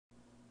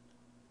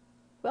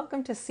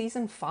Welcome to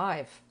Season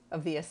 5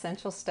 of the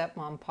Essential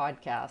Stepmom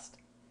podcast.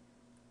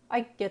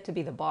 I get to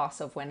be the boss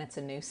of when it's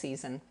a new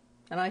season,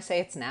 and I say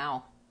it's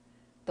now.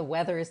 The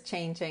weather is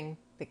changing,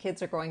 the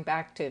kids are going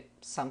back to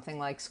something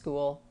like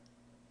school,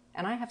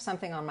 and I have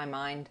something on my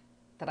mind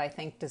that I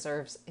think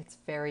deserves its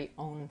very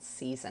own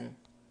season.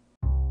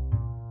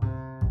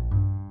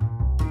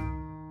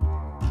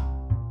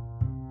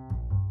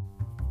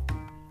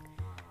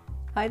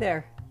 Hi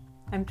there,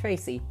 I'm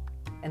Tracy,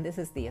 and this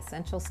is the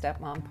Essential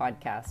Stepmom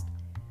podcast,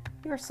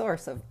 your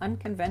source of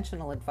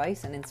unconventional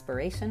advice and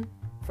inspiration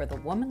for the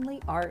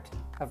womanly art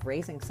of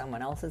raising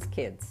someone else's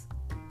kids.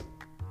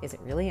 Is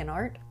it really an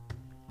art?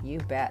 You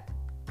bet.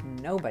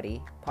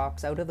 Nobody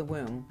pops out of the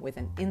womb with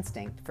an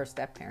instinct for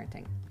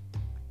step-parenting.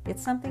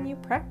 It's something you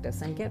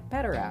practice and get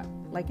better at,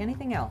 like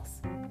anything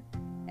else.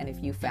 And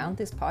if you found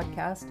this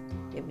podcast,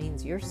 it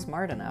means you're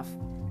smart enough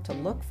to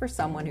look for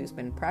someone who's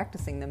been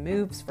practicing the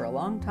moves for a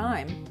long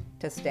time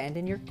to stand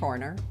in your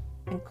corner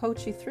and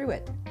coach you through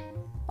it.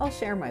 I'll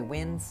share my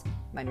wins,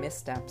 my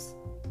missteps,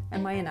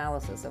 and my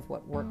analysis of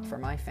what worked for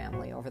my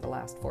family over the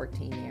last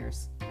 14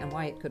 years and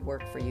why it could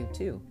work for you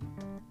too.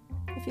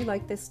 If you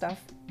like this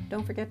stuff,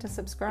 don't forget to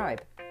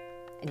subscribe,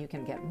 and you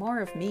can get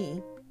more of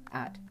me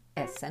at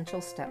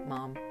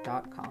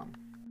essentialstepmom.com.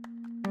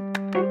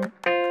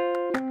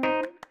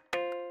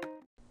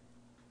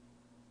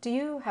 Do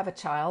you have a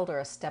child or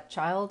a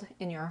stepchild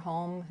in your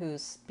home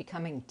who's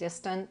becoming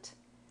distant,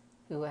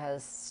 who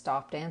has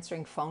stopped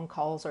answering phone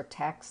calls or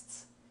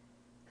texts,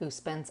 who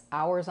spends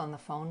hours on the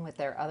phone with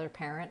their other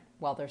parent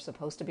while they're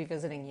supposed to be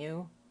visiting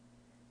you,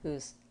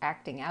 who's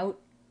acting out,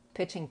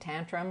 pitching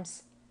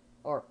tantrums,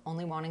 or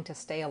only wanting to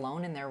stay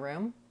alone in their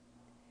room?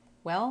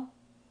 Well,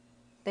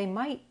 they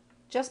might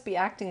just be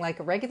acting like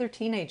a regular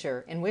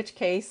teenager, in which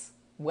case,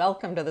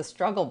 welcome to the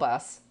struggle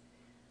bus.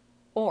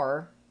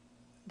 Or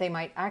they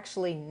might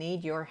actually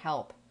need your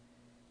help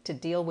to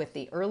deal with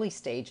the early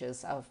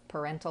stages of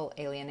parental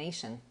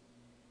alienation.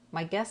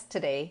 My guest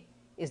today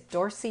is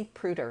Dorsey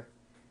Pruder,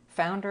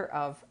 founder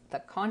of the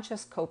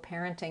Conscious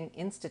Co-Parenting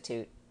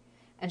Institute,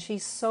 and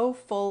she's so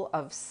full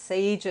of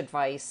sage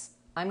advice.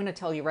 I'm going to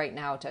tell you right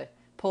now to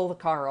pull the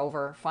car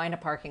over, find a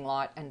parking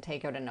lot, and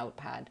take out a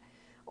notepad,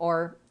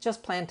 or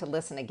just plan to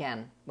listen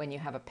again when you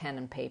have a pen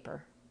and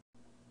paper.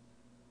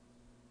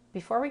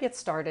 Before we get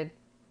started,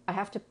 I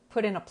have to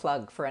put in a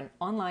plug for an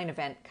online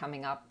event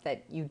coming up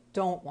that you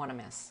don't want to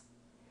miss.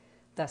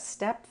 The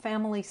Step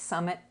Family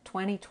Summit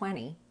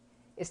 2020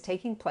 is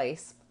taking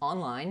place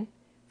online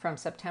from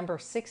September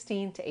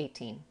 16 to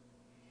 18.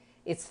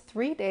 It's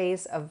 3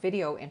 days of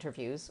video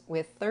interviews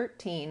with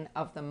 13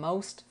 of the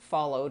most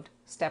followed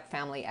step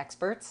family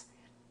experts,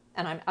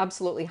 and I'm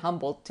absolutely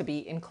humbled to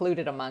be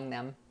included among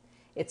them.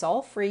 It's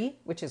all free,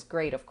 which is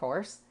great, of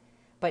course,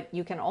 but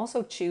you can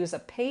also choose a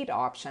paid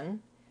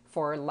option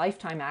for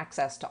lifetime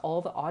access to all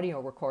the audio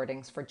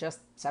recordings for just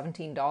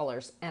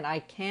 $17, and I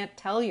can't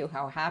tell you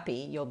how happy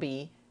you'll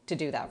be to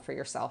do that for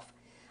yourself.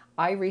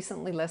 I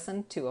recently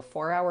listened to a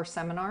 4-hour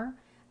seminar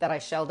that I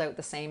shelled out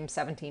the same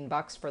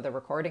 $17 for the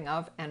recording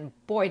of, and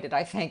boy did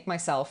I thank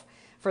myself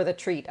for the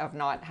treat of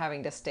not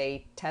having to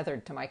stay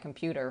tethered to my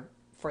computer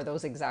for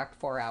those exact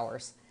 4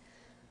 hours.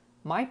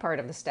 My part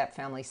of the Step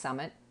Family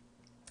Summit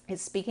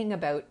is speaking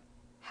about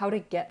how to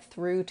get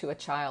through to a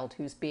child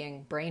who's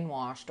being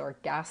brainwashed or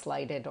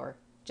gaslighted or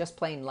just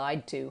plain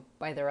lied to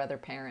by their other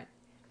parent.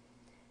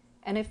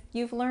 And if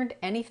you've learned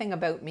anything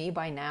about me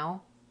by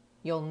now,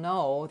 you'll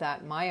know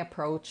that my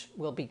approach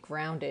will be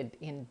grounded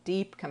in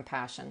deep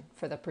compassion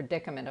for the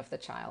predicament of the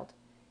child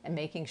and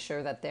making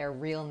sure that their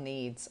real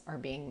needs are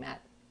being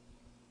met.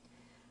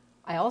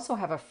 I also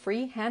have a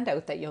free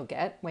handout that you'll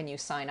get when you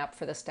sign up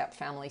for the Step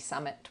Family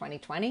Summit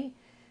 2020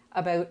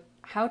 about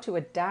how to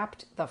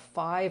adapt the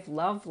 5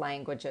 love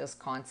languages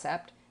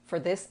concept for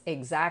this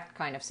exact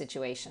kind of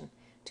situation,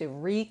 to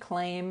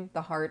reclaim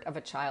the heart of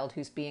a child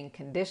who's being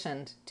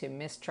conditioned to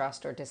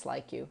mistrust or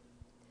dislike you.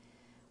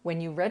 When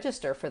you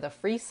register for the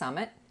free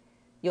summit,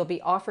 you'll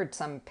be offered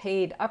some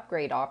paid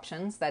upgrade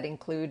options that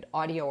include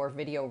audio or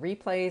video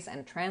replays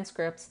and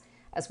transcripts,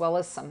 as well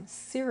as some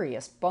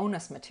serious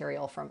bonus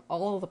material from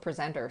all the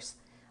presenters.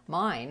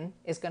 Mine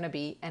is going to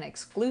be an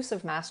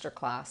exclusive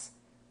masterclass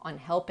on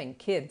helping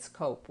kids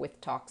cope with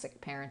toxic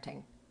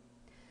parenting.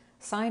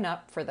 Sign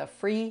up for the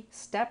free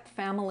Step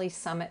Family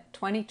Summit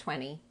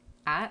 2020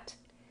 at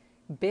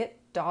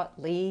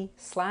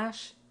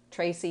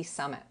bit.ly/Tracy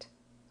Summit.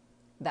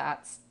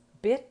 That's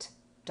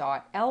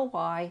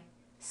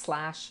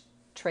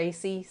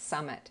bit.ly/Tracy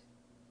Summit.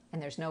 And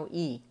there's no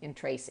E in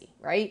Tracy,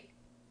 right?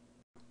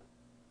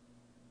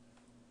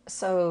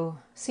 So,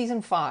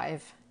 Season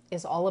 5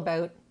 is all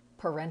about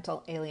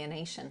parental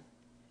alienation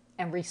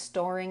and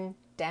restoring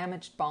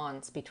damaged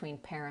bonds between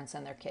parents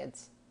and their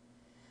kids.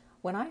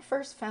 When I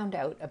first found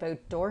out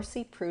about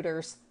Dorsey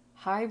Pruder's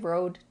High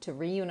Road to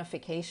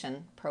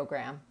Reunification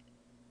program,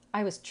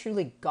 I was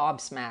truly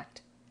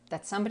gobsmacked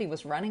that somebody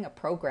was running a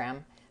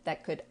program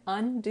that could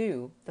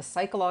undo the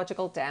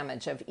psychological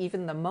damage of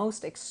even the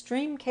most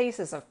extreme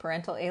cases of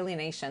parental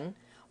alienation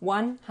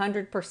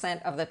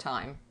 100% of the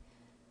time.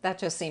 That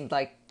just seemed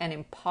like an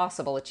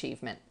impossible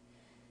achievement.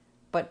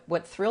 But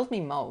what thrilled me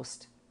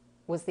most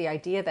was the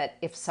idea that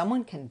if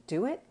someone can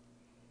do it,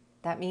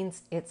 that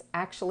means it's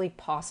actually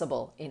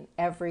possible in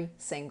every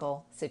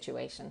single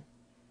situation.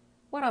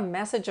 What a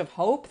message of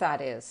hope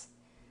that is.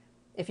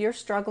 If you're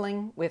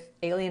struggling with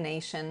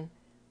alienation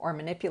or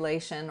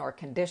manipulation or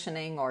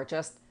conditioning or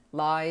just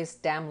lies,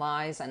 damn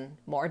lies, and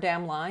more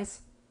damn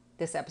lies,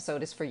 this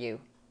episode is for you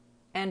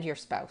and your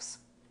spouse.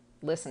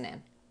 Listen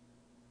in.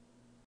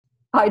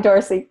 Hi,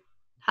 Darcy.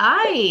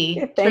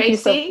 Hi,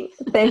 Tracy.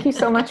 Thank you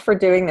so much for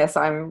doing this.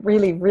 I'm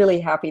really, really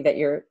happy that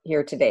you're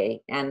here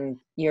today. And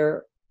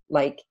you're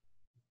like,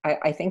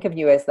 I think of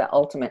you as the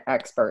ultimate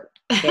expert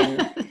in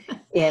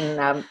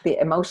the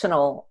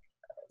emotional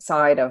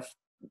side of,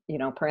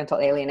 parental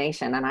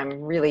alienation. And I'm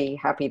really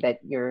happy that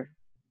you're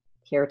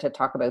here to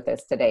talk about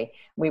this today.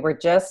 We were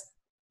just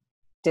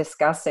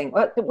discussing,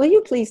 will you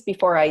please,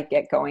 before I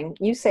get going,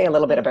 you say a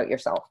little bit about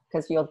yourself,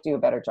 because you'll do a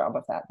better job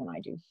of that than I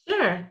do.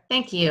 Sure.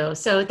 Thank you.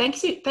 So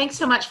thanks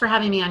so much for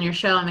having me on your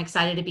show. I'm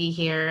excited to be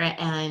here.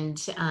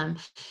 And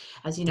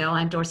as you know,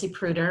 I'm Dorsey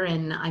Pruder,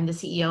 and I'm the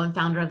CEO and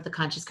founder of the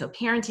Conscious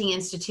Co-Parenting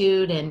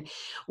Institute. And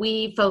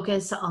we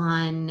focus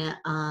on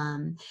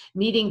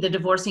meeting the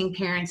divorcing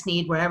parents'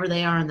 need wherever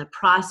they are in the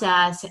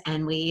process.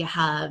 And we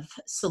have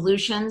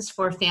solutions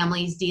for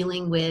families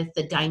dealing with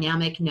the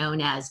dynamic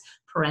known as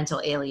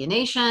parental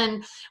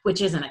alienation,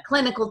 which isn't a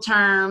clinical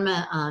term.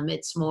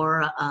 It's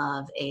more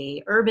of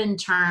a urban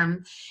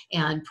term.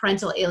 And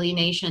parental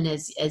alienation,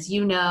 as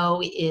you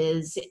know,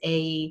 is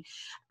a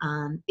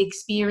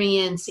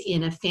experience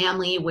in a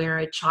family where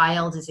a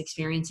child is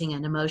experiencing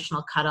an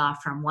emotional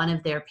cutoff from one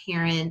of their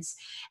parents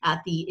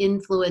at the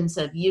influence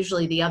of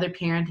usually the other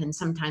parent and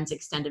sometimes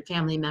extended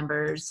family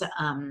members.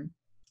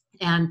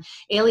 And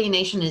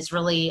alienation is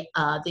really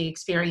the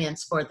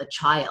experience for the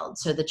child.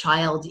 So the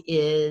child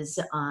is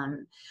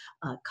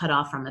cut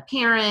off from a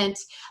parent.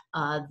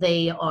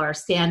 They are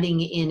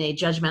standing in a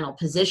judgmental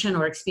position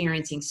or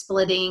experiencing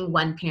splitting.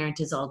 One parent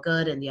is all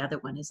good and the other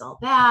one is all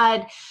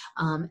bad.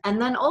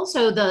 And then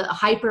also the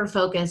hyper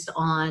focused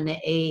on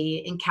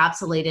a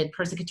encapsulated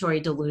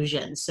persecutory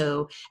delusion.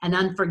 So an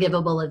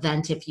unforgivable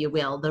event, if you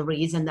will, the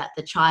reason that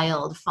the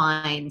child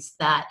finds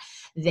that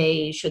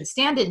they should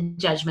stand in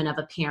judgment of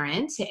a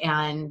parent,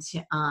 and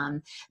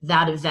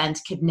that event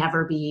could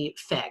never be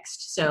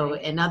fixed. So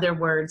in other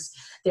words,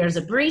 there's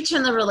a breach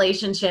in the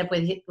relationship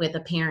with a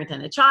parent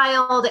and a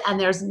child, and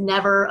there's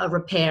never a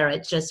repair.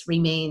 It just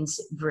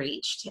remains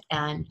breached.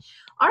 And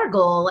our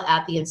goal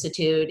at the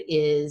Institute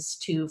is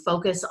to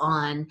focus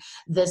on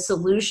the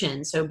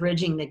solution, so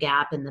bridging the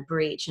gap in the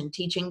breach and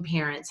teaching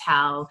parents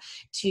how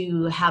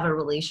to have a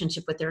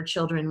relationship with their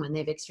children when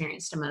they've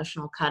experienced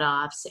emotional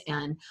cutoffs,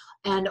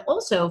 and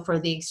also for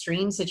the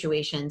extreme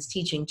situations,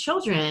 teaching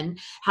children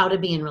how to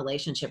be in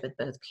relationship with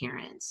both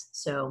parents.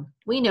 So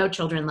we know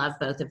children love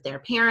both of their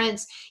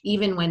parents,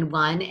 even when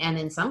one, and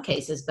in some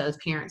cases,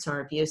 both parents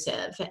are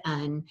abusive.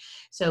 And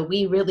so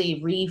we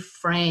really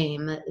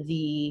reframe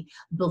the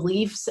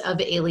beliefs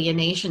of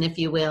alienation, if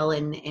you will,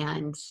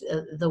 and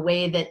the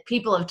way that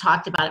people have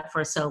talked about it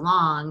for so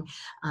long,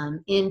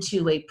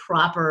 into a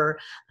proper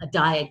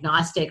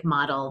diagnostic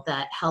model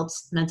that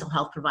helps mental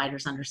health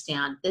providers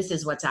understand this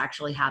is what's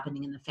actually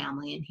happening in the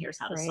family and here's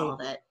how to solve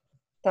it.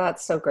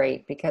 That's so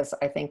great, because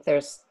I think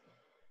there's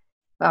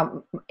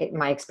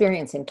my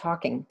experience in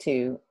talking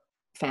to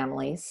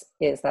families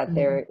is that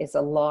there is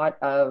a lot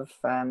of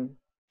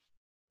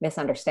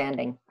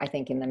misunderstanding, I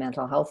think, in the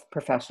mental health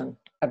profession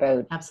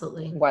about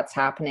what's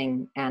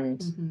happening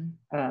and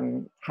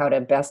how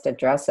to best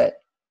address it.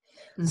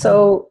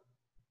 So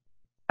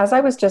as I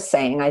was just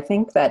saying, I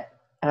think that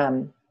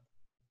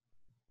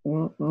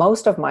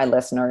most of my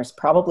listeners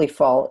probably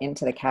fall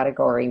into the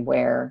category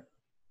where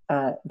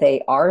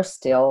they are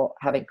still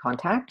having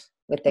contact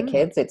with the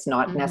kids. It's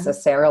not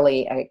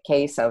necessarily a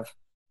case of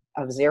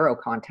zero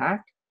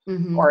contact,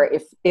 or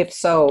if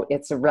so,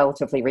 it's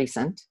relatively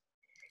recent.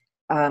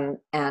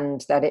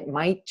 And that it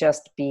might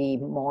just be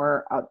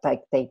more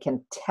like they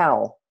can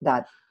tell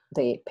that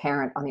the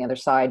parent on the other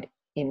side,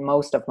 in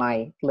most of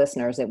my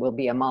listeners, it will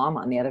be a mom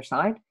on the other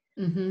side.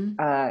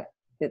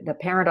 The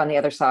parent on the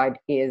other side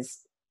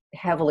is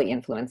heavily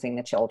influencing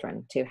the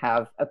children to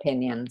have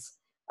opinions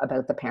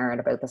about the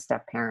parent, about the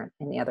step parent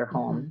in the other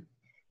home.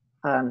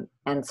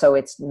 And so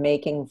it's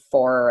making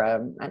for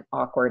an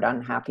awkward,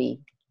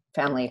 unhappy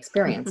family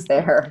experience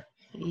there.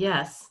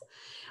 Yes.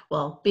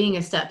 Well, being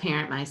a step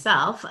parent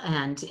myself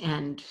and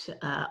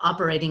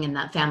operating in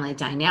that family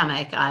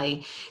dynamic,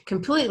 I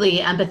completely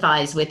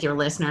empathize with your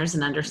listeners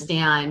and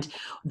understand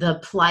the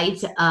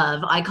plight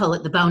of, I call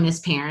it the bonus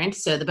parent.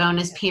 So the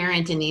bonus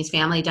parent in these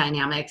family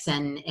dynamics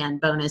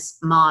and bonus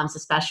moms,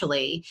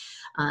 especially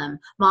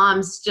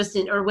moms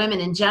or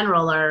women in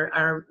general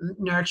are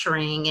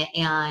nurturing,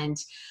 and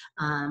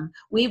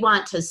we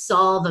want to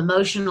solve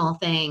emotional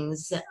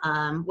things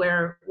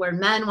where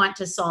men want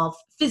to solve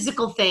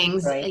physical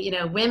things. Right.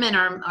 Women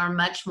are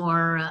much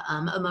more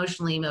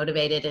emotionally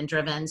motivated and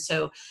driven.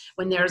 So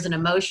when there's an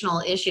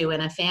emotional issue in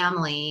a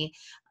family,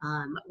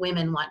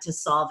 women want to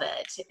solve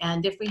it.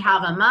 And if we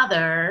have a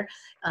mother,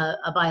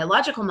 a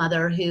biological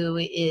mother who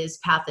is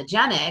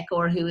pathogenic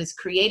or who is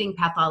creating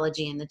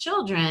pathology in the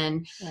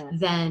children, Yeah.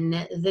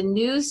 then the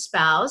new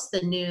spouse,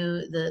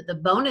 the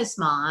bonus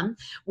mom,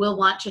 will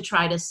want to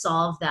try to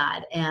solve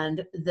that.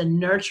 And the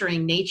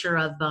nurturing nature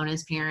of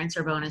bonus parents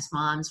or bonus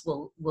moms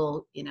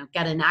will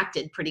get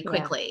enacted pretty Yeah.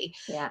 quickly.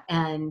 Yeah.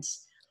 And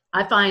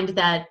I find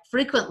that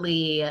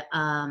frequently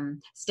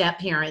step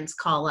parents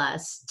call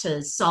us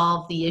to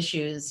solve the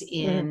issues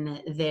in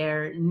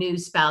their new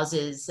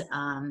spouse's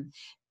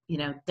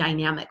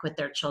dynamic with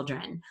their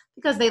children,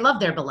 because they love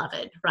their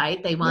beloved,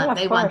 right? They Yeah, want of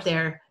they want course.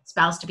 their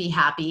spouse to be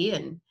happy,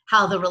 and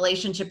how the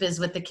relationship is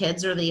with the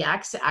kids or the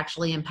ex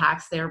actually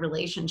impacts their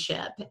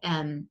relationship.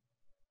 And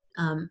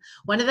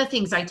one of the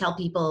things I tell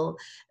people,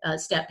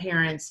 step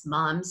parents,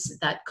 moms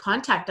that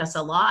contact us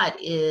a lot,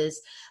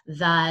 is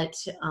that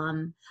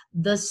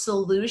the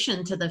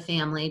solution to the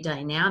family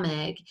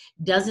dynamic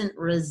doesn't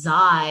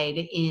reside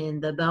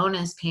in the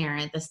bonus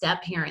parent, the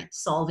step parent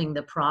solving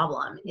the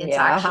problem. It's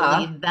Yeah.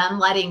 actually them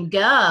letting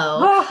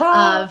go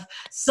of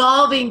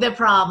solving the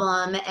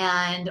problem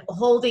and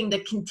holding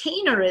the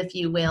container, if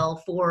you will,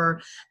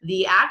 for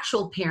the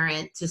actual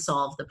parent to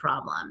solve the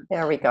problem.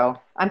 There we go.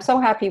 I'm so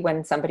happy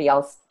when somebody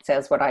else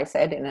says what I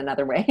said in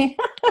another way.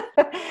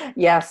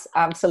 Yes,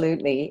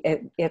 absolutely.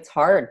 It's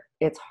hard.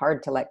 It's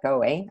hard to let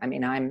go, eh? I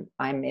mean, I'm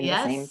in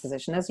the same Yes.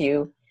 position as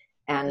you,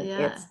 and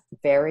Yeah. it's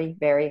very,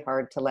 very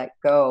hard to let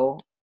go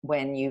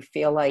when you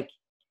feel like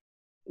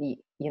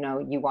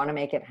you want to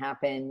make it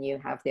happen, you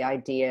have the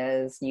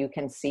ideas, you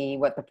can see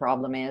what the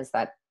problem is,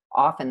 that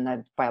often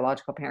the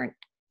biological parent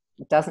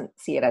doesn't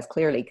see it as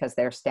clearly because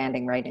they're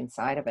standing right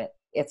inside of it.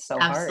 It's so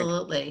hard.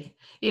 Absolutely.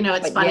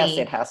 It's But yes, it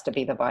funny. has to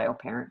be the bio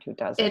parent who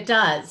does it. It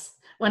does.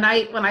 When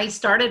I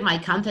started my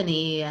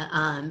company,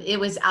 it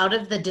was out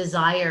of the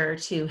desire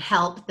to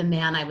help the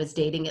man I was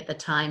dating at the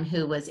time,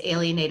 who was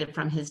alienated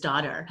from his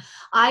daughter.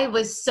 I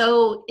was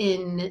so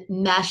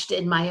enmeshed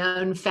in my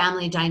own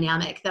family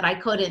dynamic that I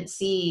couldn't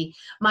see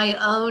my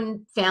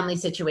own family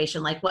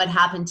situation, like what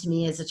happened to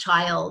me as a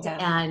child Yeah.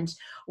 and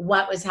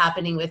what was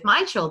happening with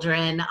my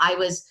children. I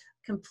was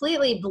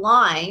completely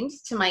blind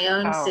to my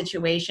own Oh,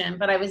 situation,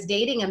 but I was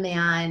dating a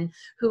man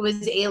who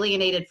was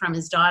alienated from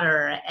his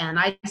daughter. And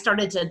I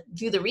started to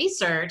do the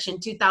research in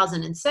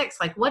 2006,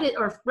 like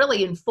or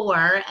really in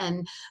 4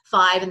 and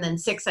 5 and then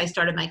 6, I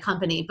started my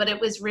company. But it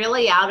was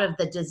really out of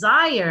the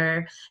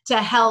desire to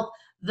help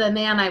the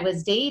man I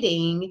was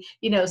dating,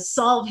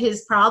 solve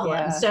his problem.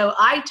 yeah. So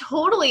I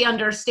totally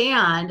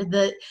understand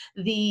the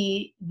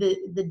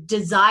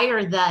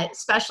desire that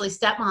especially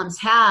stepmoms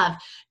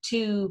have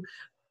to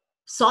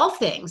solve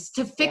things,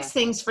 to fix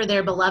Yeah. things for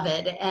their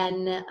beloved.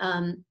 And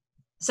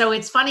so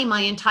it's funny, my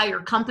entire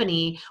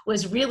company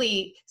was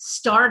really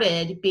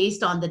started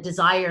based on the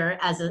desire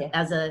as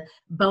Yeah. a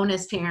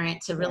bonus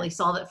parent to really Yeah.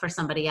 solve it for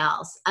somebody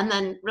else. And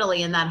then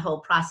really in that whole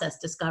process,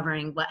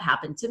 discovering what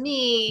happened to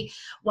me,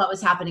 what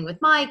was happening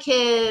with my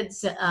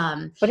kids,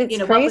 But it's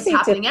what was crazy to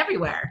happening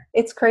everywhere.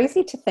 it's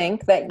crazy to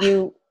think that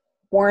you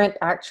weren't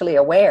actually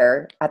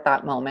aware at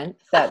that moment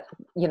that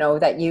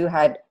that you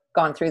had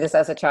gone through this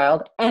as a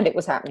child and it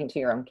was happening to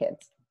your own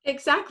kids.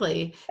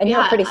 Exactly. And you're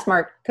a Yeah. pretty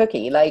smart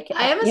cookie, like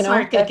I am a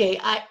smart that. cookie.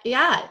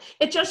 Yeah,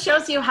 it just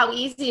shows you how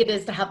easy it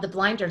is to have the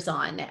blinders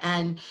on.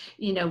 And,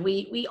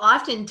 we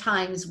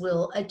oftentimes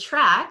will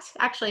attract,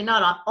 actually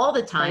not all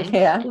the time,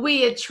 Yeah.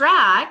 we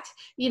attract,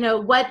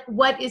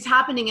 what is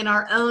happening in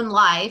our own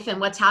life and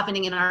what's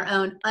happening in our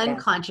own Yeah.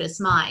 unconscious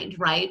mind,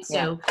 right?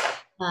 Yeah. So,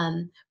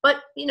 but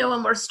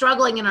when we're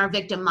struggling in our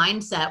victim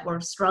mindset, we're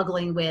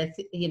struggling with,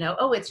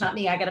 oh, it's not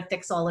me. I got to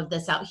fix all of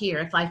this out here.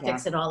 If I Yeah.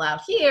 fix it all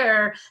out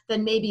here,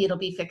 then maybe it'll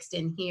be fixed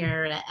in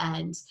here.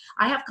 And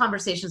I have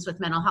conversations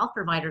with mental health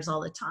providers all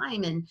the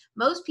time, and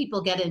most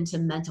people get into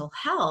mental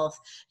health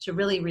to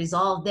really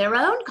resolve their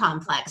own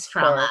complex Of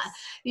trauma,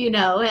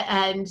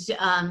 course.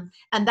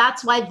 and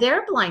that's why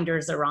their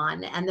blinders are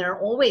on. And they're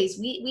always,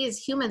 we as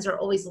humans are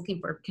always looking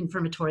for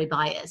confirmatory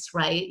bias,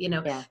 right?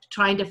 Yeah.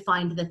 Trying to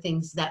find the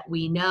things that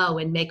we know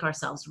and make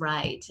ourselves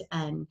right.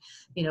 And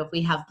if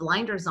we have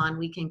blinders on,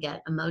 we can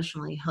get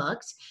emotionally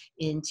hooked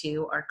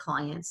into our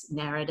client's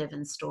narrative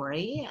and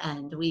story,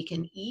 and we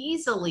can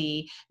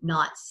easily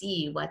not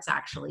see what's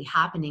actually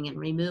happening and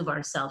remove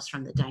ourselves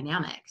from the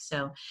dynamic.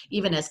 So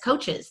even as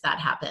coaches, that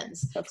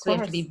happens. Of So we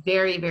have to course. be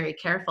very, very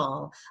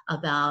careful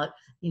about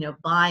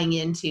buying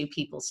into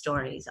people's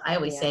stories. I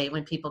always Yeah. say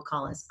when people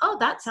call us, oh,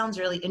 that sounds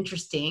really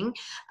interesting,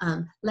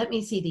 let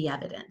me see the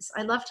evidence.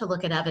 I love to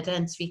look at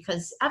evidence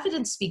because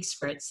evidence speaks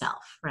for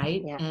itself,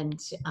 right? Yeah. And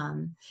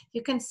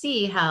you can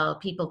see how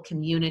people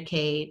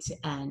communicate,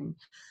 and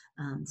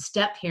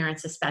step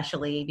parents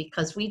especially,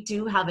 because we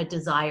do have a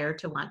desire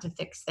to want to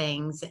fix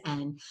things,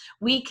 and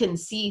we can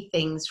see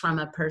things from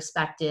a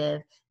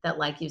perspective that,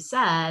 like you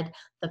said,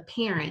 the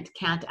parent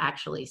can't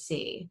actually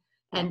see.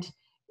 And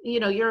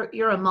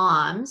you're a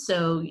mom,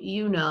 so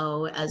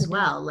as Mhm.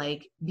 well,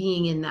 like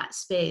being in that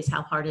space,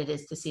 how hard it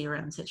is to see your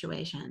own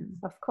situation.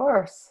 Of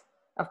course.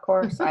 Of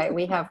course. I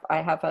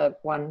have a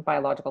one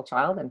biological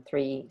child and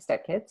three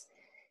stepkids.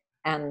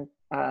 And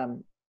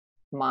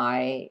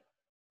my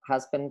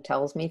husband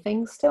tells me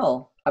things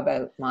still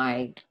about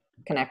my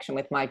connection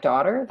with my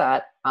daughter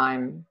that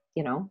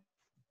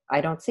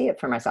I don't see it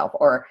for myself.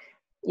 Or,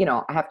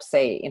 I have to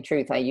say, in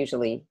truth, I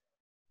usually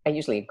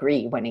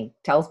agree when he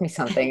tells me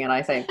something, and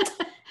I say,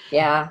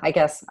 yeah, I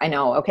guess I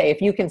know. Okay,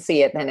 if you can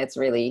see it, then it's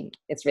really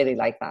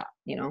like that,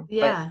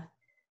 Yeah,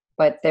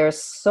 but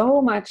there's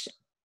so much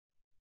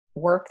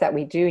work that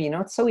we do.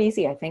 It's so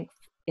easy, I think,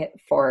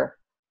 for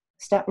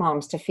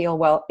stepmoms to feel,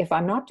 well, if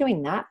I'm not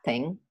doing that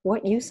thing,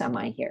 what use am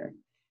I here?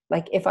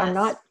 Like, if I'm yes.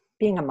 not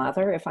being a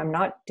mother, if I'm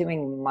not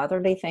doing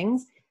motherly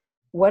things,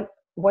 what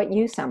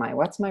use am I?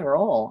 What's my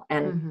role?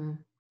 And Mm-hmm.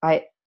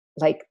 I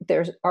like,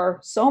 there are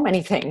so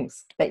many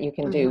things that you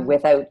can do Mm-hmm.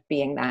 without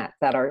being that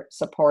are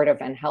supportive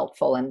and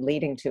helpful and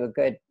leading to a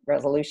good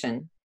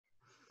resolution.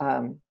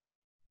 um,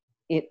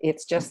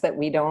 it's just that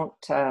we don't,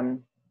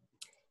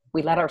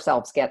 we let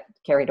ourselves get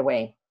carried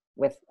away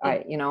with,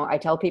 It, I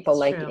tell people, it's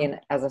like, true. in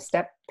as a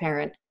step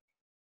parent,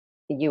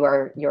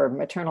 your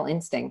maternal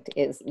instinct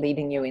is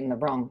leading you in the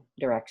wrong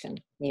direction.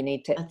 You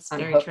need to That's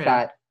very unhook true.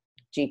 that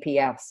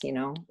GPS,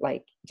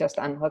 like, just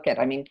unhook it.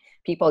 I mean,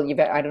 people,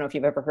 I don't know if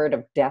you've ever heard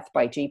of death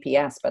by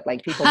GPS, but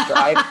like, people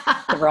drive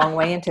the wrong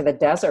way into the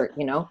desert,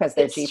 because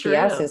their It's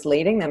GPS true. is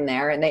leading them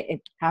there. And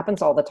it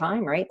happens all the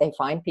time, right? They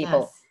find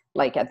people Yes.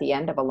 like at the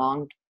end of a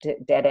long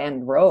dead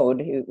end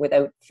road,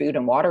 without food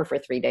and water for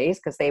 3 days,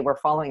 because they were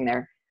following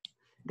their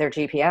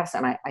GPS.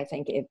 And I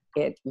think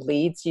it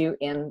leads you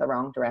in the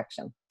wrong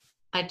direction.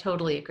 I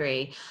totally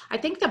agree. I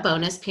think the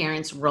bonus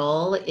parent's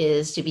role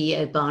is to be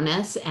a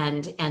bonus,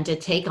 and to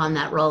take on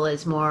that role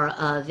as more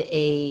of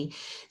a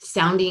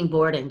sounding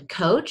board and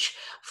coach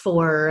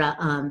for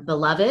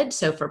beloved,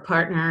 so for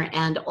partner,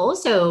 and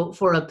also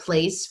for a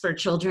place for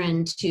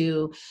children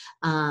to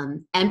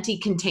empty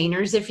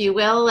containers, if you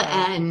will,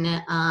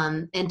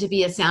 Right. and to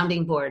be a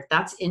sounding board.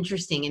 That's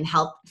interesting, and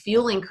help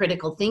fueling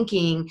critical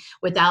thinking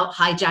without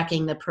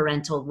hijacking the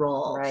parental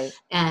role. Right.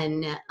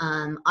 And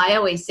I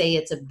always say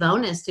it's a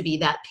bonus to be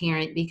that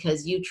parent,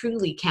 because you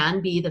truly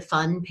can be the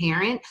fun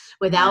parent Yeah.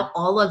 without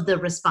all of the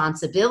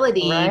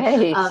responsibility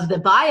Right. of the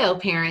bio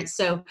parent.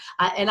 So,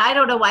 and I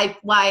don't know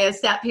why as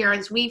step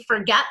parents we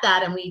forget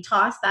that and we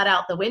toss that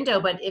out the window.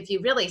 But if you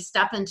really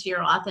step into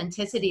your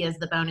authenticity as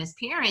the bonus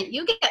parent,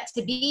 you get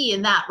to be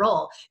in that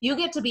role. You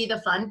get to be the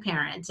fun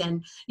parent,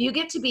 and you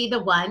get to be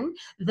the one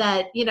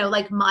that,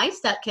 like my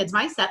stepkids,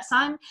 my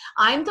stepson,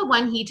 I'm the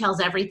one he tells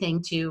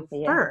everything to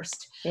Yeah.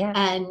 first. Yeah.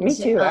 And Me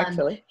too,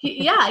 actually.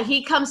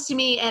 he comes to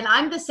me, and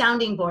I'm the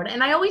sounding board.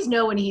 And I always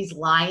know when he's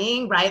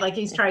lying, right? Like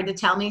he's trying to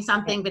tell me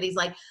something, but he's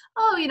like,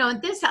 oh,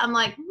 this, I'm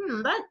like,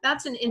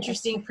 that's an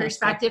interesting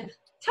perspective.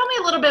 Tell me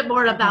a little bit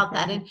more about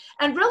that.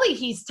 And really,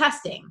 he's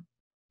testing.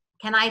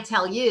 Can I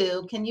tell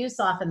you, can you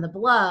soften the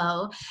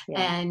blow?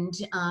 Yeah. And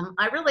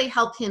I really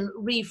helped him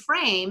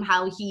reframe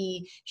how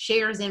he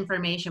shares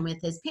information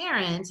with his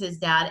parents, his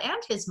dad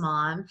and his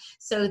mom,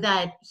 so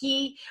that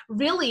he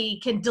really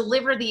can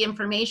deliver the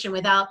information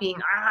without being,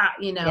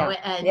 Yeah.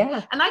 and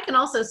Yeah. I can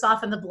also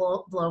soften the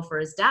blow for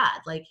his dad.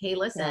 Like, hey, Yeah.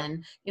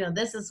 listen,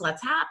 this is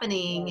what's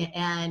happening,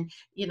 and,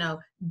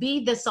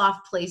 be the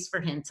soft place for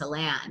him to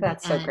land.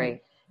 That's so And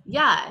great.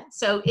 yeah.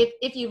 So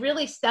if you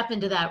really step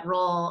into that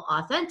role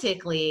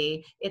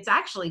authentically, it's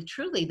actually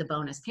truly the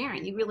bonus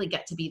parent. You really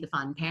get to be the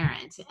fun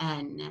parent,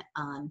 and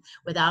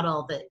without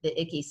all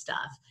the icky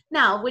stuff.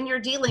 Now, when you're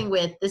dealing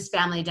with this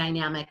family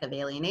dynamic of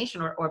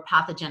alienation or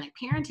pathogenic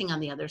parenting on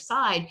the other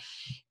side,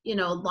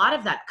 a lot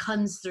of that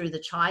comes through the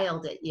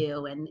child at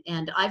you,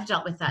 and I've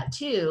dealt with that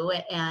too.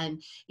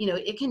 And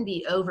it can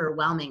be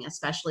overwhelming,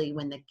 especially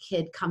when the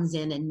kid comes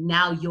in and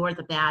now you're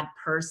the bad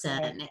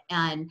person. Right.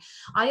 And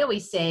I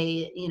always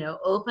say,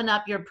 open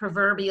up your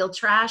proverbial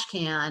trash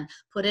can,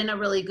 put in a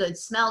really good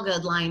smell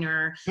good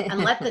liner,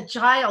 and let the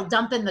child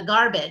dump in the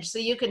garbage, so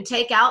you can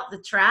take out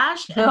the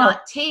trash and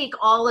not take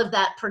all of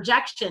that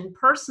projection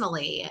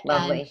personally. And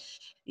Lovely.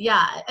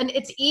 yeah, and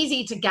it's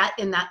easy to get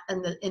in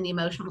the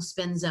emotional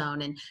spin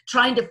zone and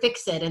trying to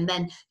fix it, and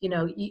then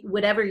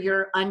whatever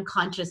your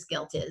unconscious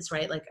guilt is,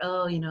 right? Like,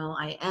 oh,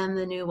 I am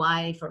the new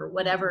wife, or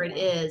whatever it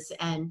Yeah. is.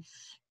 And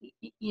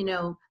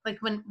like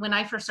when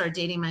I first started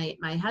dating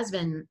my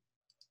husband,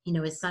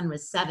 his son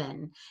was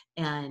 7,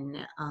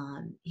 and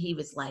he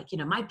was like,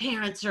 my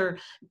parents are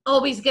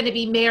always going to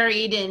be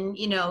married, and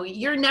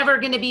you're never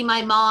going to be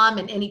my mom,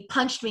 and he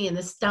punched me in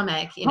the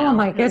stomach. Oh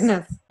my It was,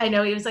 goodness. I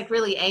know, he was like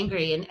really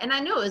angry, and I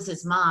knew it was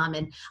his mom,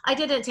 and I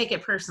didn't take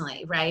it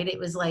personally, right? It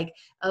was like,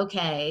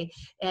 okay.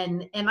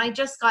 And I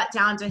just got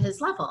down to his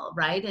level,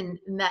 right? And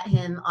met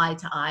him eye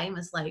to eye, and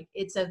was like,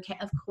 it's okay.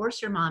 Of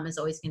course your mom is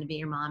always going to be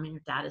your mom, and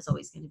your dad is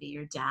always going to be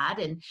your dad.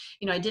 And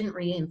I didn't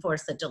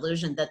reinforce the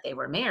delusion that they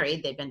were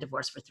married. They've been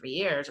divorced for 3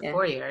 years or Yeah.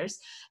 4 years.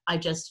 I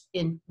just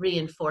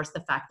reinforced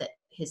the fact that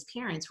his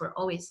parents were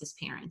always his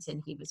parents,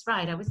 and he was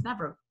right. I was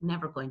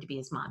never going to be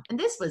his mom. And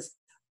this was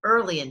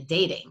early in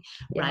dating,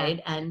 Yeah.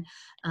 right? And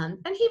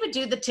he would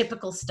do the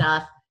typical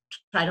stuff,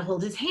 try to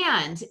hold his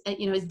hand,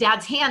 his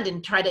dad's hand,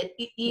 and try to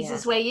ease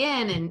his way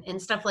in,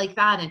 and stuff like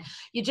that. And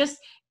you just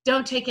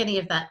don't take any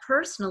of that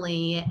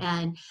personally,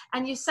 and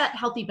you set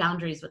healthy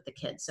boundaries with the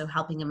kids. So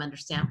helping them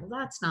understand, well,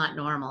 that's not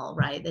normal,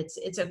 right?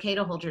 It's okay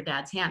to hold your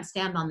dad's hand,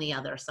 stand on the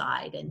other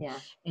side, and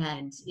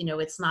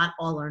it's not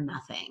all or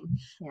nothing.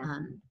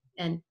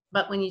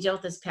 But when you deal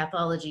with this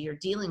pathology, you're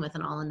dealing with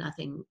an all or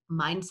nothing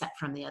mindset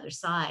from the other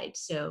side.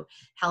 So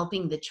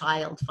helping the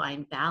child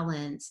find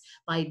balance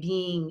by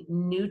being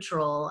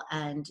neutral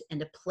and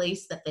a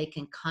place that they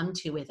can come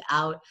to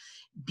without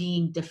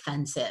being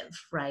defensive,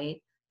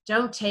 right?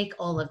 Don't take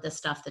all of the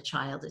stuff the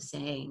child is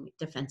saying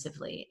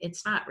defensively.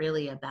 It's not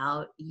really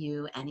about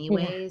you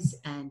anyways.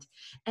 And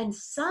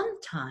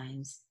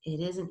sometimes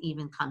it isn't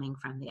even coming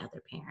from the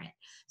other parent.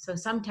 So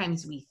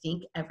sometimes we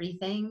think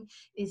everything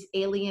is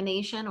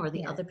alienation, or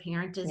the other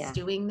parent is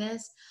doing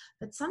this,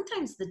 but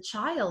sometimes the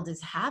child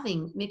is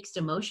having mixed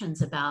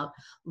emotions about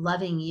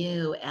loving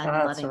you and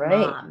loving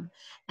mom.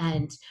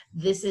 And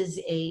this is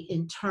a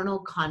internal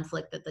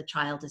conflict that the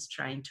child is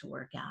trying to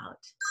work out.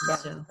 Yeah.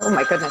 So, oh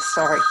my goodness,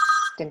 sorry.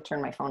 Didn't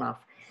turn my phone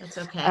off. That's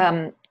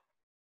okay.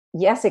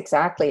 Yes,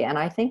 exactly. And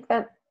I think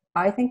that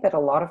a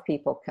lot of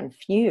people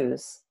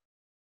confuse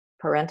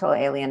parental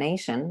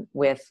alienation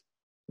with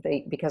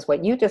because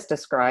what you just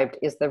described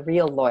is the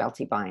real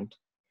loyalty bind.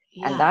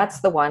 Yeah. And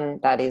that's the one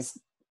that is,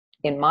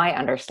 in my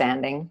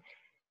understanding,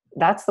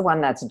 that's the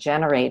one that's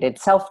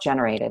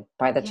self-generated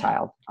by the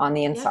child on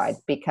the inside,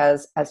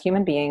 because as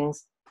human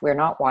beings, we're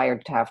not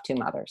wired to have two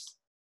mothers.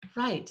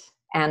 Right.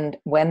 And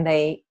when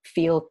they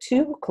feel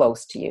too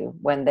close to you,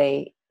 when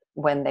they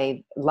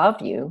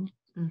love you,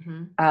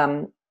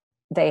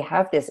 they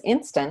have this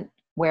instant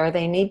where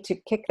they need to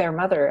kick their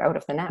mother out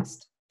of the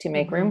nest to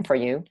make room for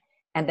you.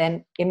 And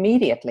then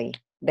immediately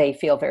they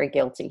feel very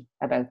guilty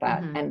about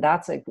that. And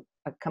that's a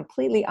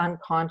completely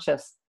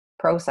unconscious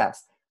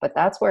process. But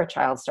that's where a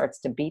child starts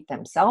to beat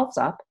themselves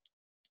up.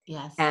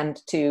 Yes. And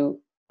to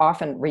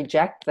often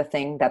reject the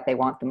thing that they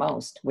want the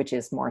most, which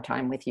is more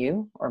time with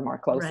you or more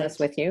closeness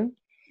with you.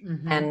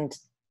 And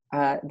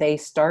they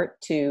start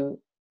to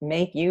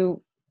make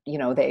you,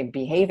 they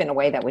behave in a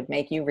way that would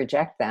make you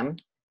reject them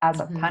as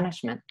a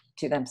punishment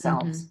to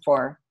themselves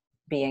for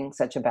being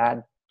such a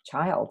bad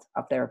child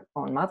of their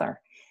own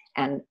mother.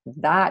 And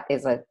that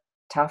is a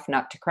tough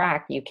nut to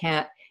crack.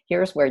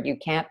 Here's where you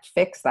can't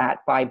fix that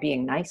by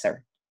being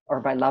nicer or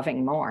by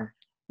loving more,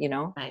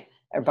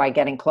 or by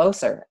getting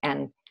closer.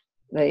 And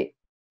I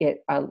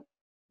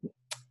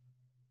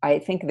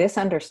think this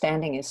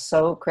understanding is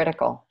so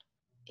critical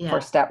for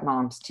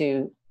stepmoms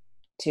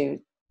to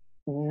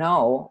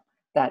know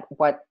that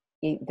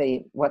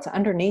what's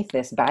underneath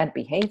this bad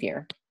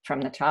behavior from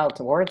the child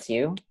towards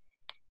you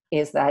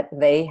is that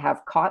they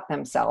have caught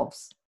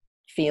themselves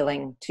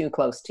feeling too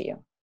close to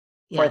you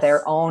for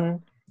their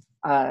own,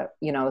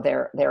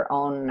 their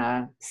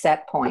own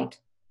set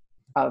point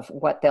of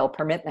what they'll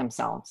permit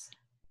themselves.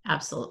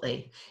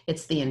 Absolutely.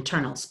 It's the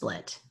internal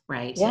split,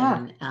 right?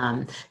 Yeah.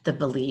 And the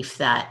belief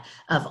that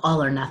of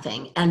all or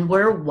nothing. And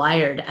we're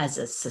wired as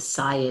a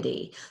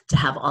society to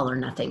have all or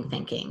nothing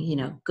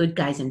thinking, good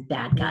guys and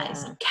bad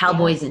guys,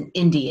 cowboys and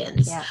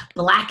Indians,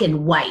 black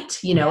and white,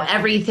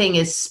 everything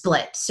is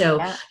split.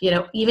 So,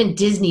 even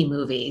Disney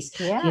movies,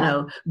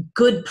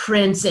 good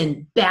prince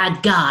and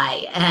bad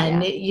guy.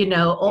 And,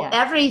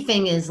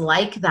 everything is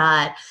like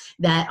that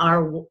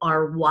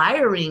our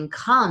wiring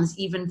comes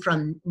even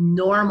from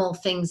normal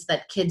things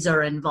that kids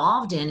are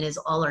involved in is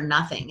all or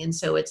nothing. And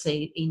so it's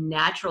a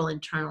natural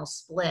internal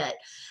split.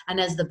 And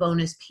as the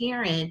bonus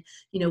parent,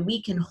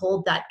 we can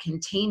hold that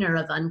container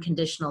of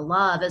unconditional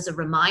love as a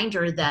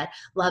reminder that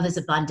love is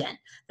abundant,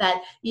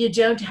 that you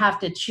don't have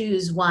to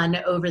choose one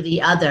over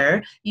the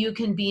other. You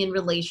can be in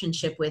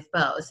relationship with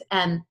both.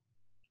 And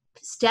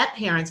step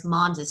parents,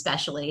 moms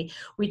especially,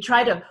 we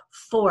try to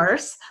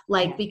force,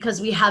 because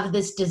we have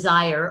this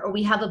desire or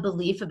we have a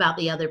belief about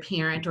the other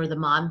parent or the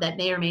mom that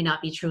may or may not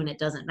be true, and it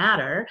doesn't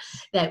matter,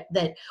 that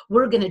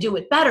we're going to do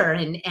it better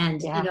and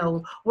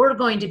we're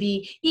going to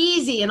be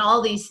easy and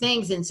all these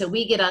things. And so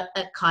we get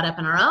caught up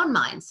in our own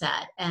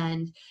mindset.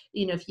 And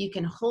if you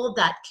can hold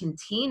that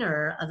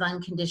container of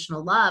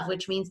unconditional love,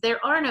 which means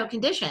there are no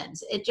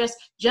conditions, it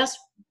just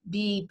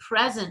be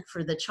present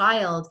for the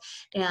child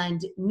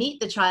and meet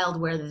the child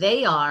where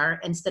they are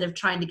instead of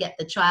trying to get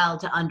the child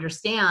to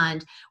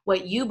understand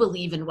what you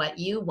believe and what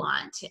you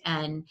want.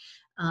 And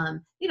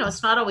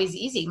it's not always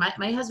easy.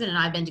 My husband and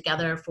I have been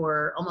together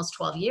for almost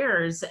 12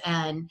 years,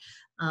 and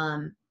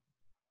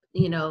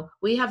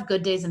we have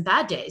good days and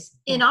bad days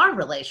in our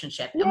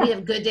relationship, and we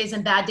have good days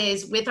and bad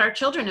days with our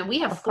children, and we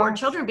have 4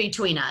 children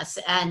between us,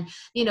 and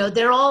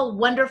they're all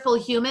wonderful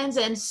humans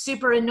and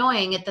super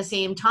annoying at the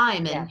same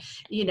time. And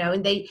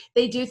and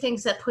they do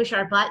things that push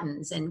our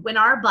buttons, and when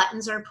our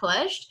buttons are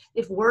pushed,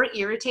 if we're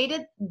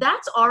irritated,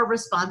 that's our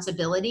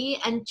responsibility.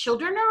 And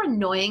children are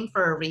annoying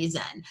for a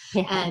reason,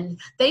 and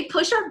they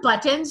push our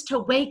buttons to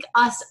wake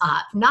us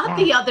up, not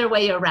the other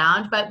way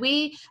around. But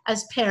we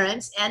as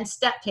parents and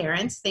step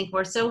parents think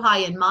we're so high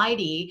and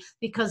mighty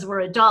because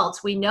we're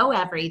adults. We know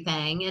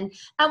everything, and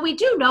we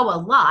do know a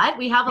lot.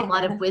 We have a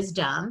lot of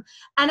wisdom.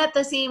 And at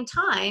the same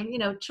time, you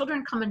know,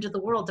 children come into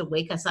the world to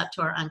wake us up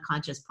to our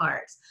unconscious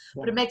parts,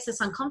 but it makes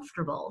us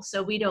uncomfortable.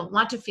 So we don't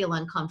want to feel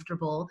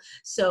uncomfortable.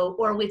 So,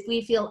 or if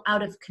we feel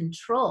out of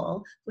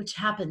control, which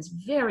happens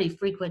very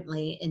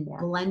frequently in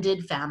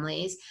blended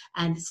families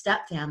and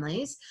step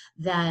families,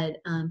 that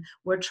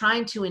we're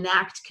trying to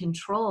enact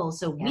control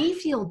so we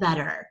feel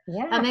better.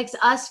 That makes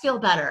us feel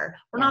better.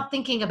 We're not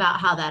thinking about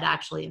how that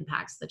actually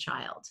impacts the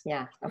child.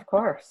 Yeah, of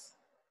course.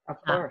 Of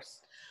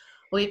course.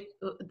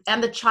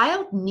 And the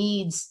child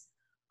needs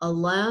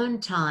alone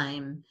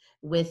time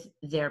with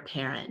their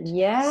parent.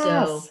 Yes.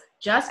 So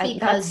just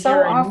because so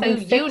you're a often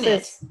new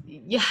unit,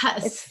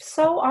 yes, it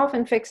so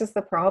often fixes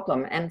the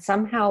problem. And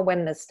somehow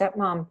when the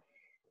stepmom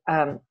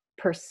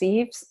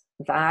perceives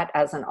that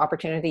as an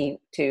opportunity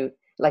to,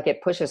 like,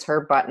 it pushes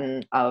her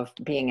button of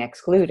being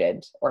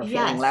excluded or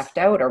feeling left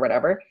out or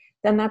whatever,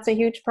 then that's a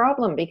huge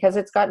problem because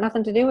it's got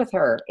nothing to do with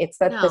her. It's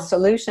that the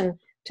solution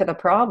to the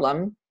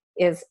problem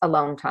is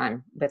alone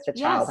time with the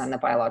child and the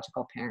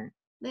biological parent.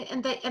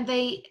 And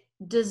they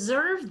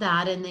deserve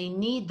that, and they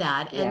need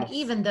that. And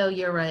even though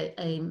you're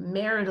a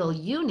marital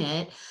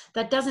unit,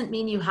 that doesn't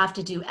mean you have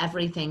to do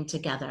everything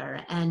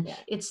together. And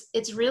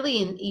it's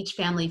really in each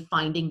family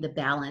finding the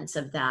balance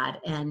of that.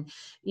 And,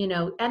 you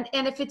know, and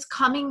if it's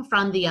coming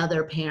from the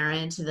other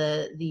parent,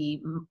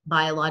 the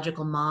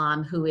biological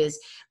mom who is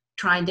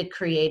trying to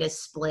create a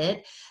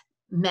split,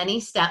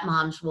 many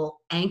stepmoms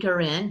will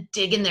anchor in,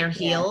 dig in their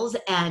heels,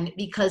 and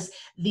because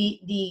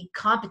the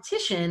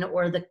competition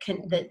or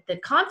the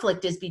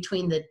conflict is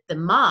between the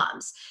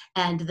moms,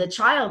 and the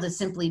child is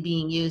simply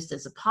being used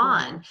as a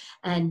pawn.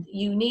 And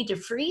you need to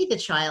free the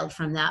child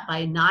from that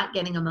by not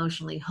getting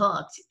emotionally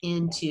hooked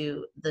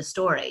into the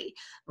story,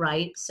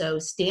 right? So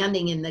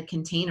standing in the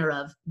container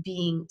of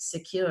being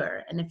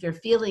secure. And if you're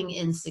feeling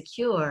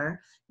insecure,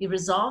 you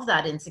resolve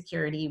that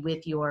insecurity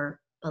with your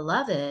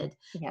beloved,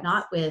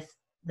 not with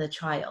the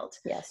child.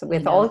 Yes,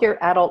 with all your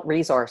adult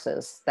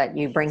resources that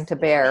you bring to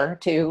bear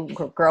to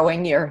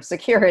growing your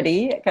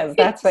security, because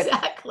that's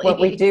what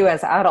we do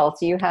as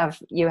adults. You have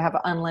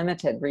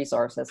unlimited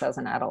resources as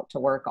an adult to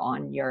work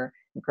on your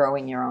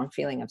growing your own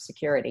feeling of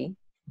security,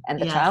 and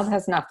the child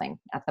has nothing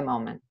at the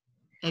moment.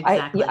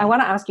 Exactly. I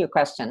want to ask you a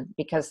question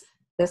because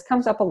this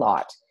comes up a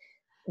lot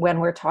when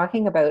we're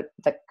talking about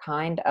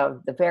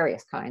the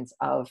various kinds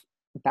of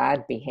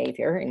bad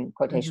behavior, in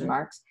quotation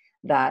marks,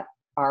 that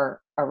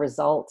are a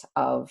result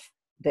of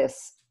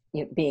this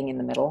being in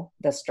the middle,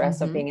 the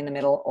stress of being in the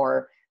middle,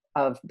 or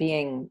of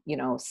being, you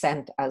know,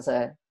 sent as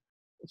a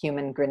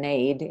human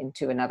grenade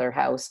into another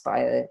house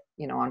by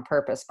on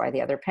purpose by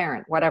the other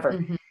parent,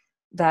 whatever.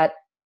 That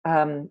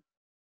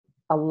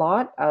a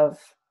lot of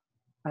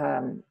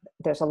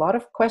there's a lot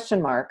of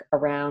question mark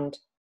around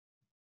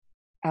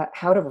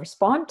how to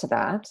respond to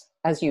that,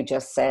 as you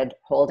just said,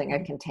 holding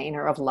a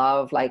container of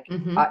love, like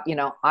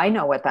I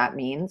know what that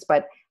means,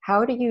 but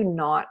how do you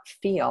not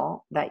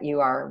feel that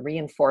you are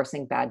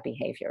reinforcing bad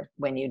behavior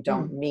when you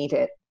don't meet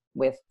it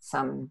with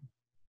something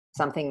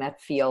that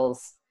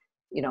feels,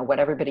 you know, what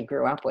everybody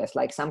grew up with,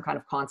 like some kind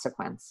of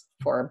consequence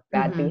for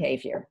bad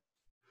behavior?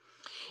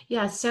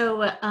 Yeah. So,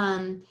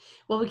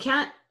 well, we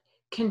can't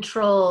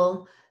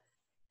control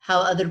how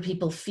other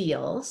people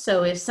feel.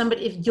 So if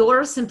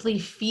you're simply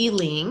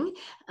feeling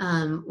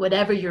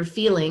whatever you're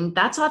feeling,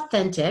 that's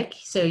authentic.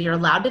 So you're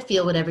allowed to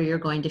feel whatever you're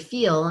going to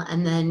feel.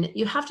 And then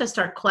you have to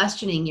start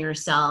questioning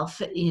yourself,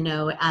 you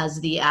know,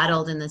 as the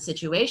adult in the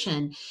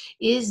situation.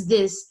 Is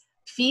this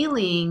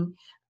feeling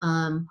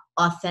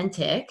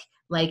authentic?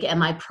 Like,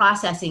 am I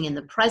processing in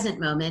the present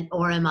moment,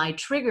 or am I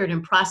triggered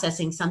and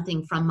processing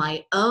something from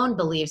my own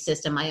belief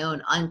system, my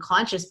own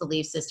unconscious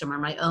belief system, or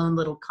my own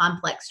little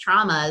complex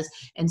traumas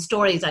and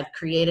stories I've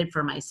created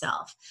for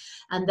myself?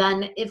 And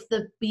then if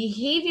the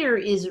behavior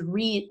is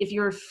if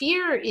your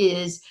fear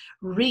is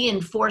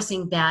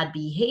reinforcing bad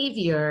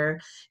behavior,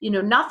 you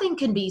know, nothing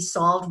can be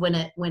solved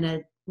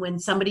when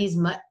somebody's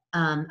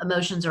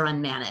emotions are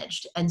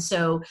unmanaged. And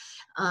so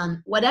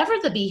whatever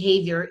the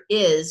behavior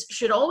is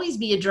should always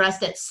be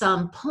addressed at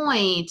some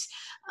point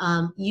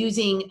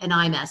using an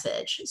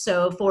iMessage.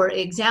 So for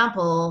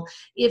example,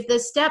 if the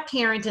step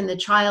parent and the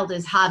child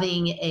is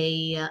having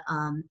a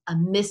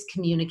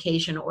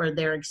miscommunication, or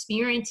they're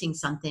experiencing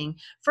something,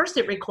 first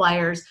it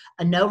requires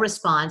a no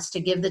response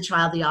to give the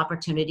child the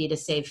opportunity to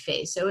save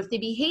face. So if the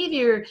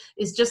behavior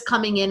is just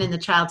coming in and the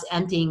child's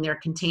emptying their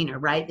container,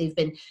 right? They've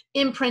been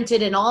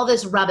imprinted and all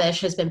this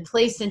rubbish has been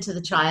placed into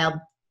the child.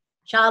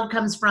 Child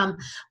comes from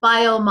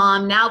bio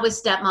mom, now with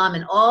stepmom,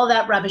 and all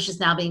that rubbish is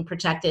now being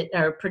protected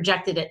or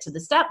projected it to the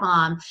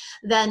stepmom.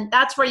 Then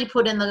that's where you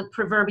put in the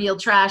proverbial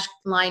trash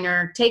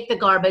liner, take the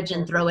garbage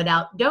and throw it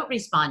out. Don't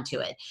respond to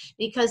it,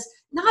 because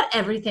not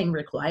everything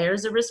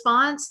requires a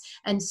response.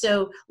 And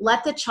so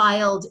let the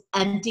child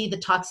empty the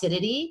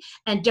toxicity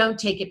and don't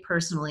take it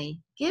personally.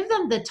 Give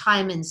them the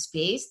time and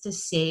space to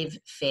save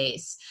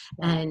face.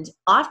 And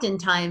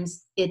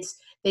oftentimes it's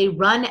They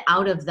run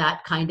out of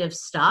that kind of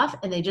stuff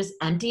and they just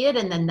empty it,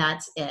 and then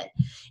that's it.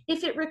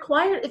 If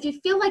you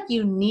feel like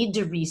you need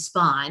to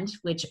respond,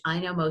 which I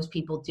know most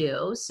people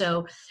do,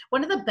 so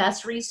one of the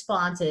best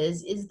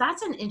responses is,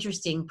 that's an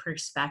interesting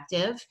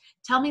perspective.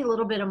 Tell me a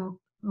little bit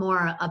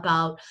more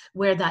about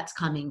where that's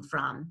coming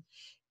from.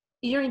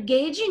 You're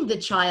engaging the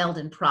child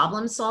in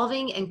problem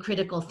solving and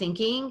critical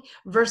thinking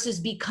versus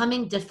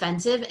becoming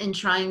defensive and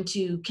trying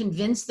to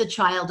convince the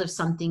child of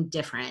something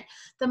different.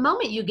 The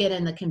moment you get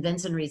in the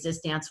convince and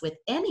resist dance with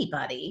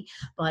anybody,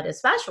 but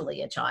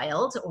especially a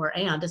child,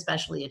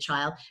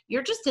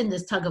 you're just in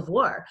this tug of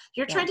war.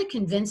 You're trying to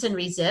convince and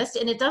resist,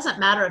 and it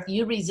doesn't matter if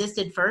you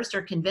resisted first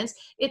or convinced.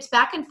 It's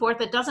back and forth.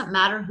 It doesn't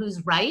matter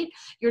who's right.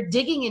 You're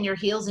digging in your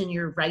heels in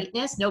your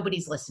rightness.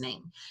 Nobody's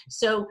listening.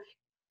 So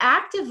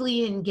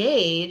actively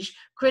engage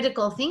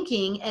critical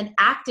thinking and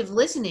active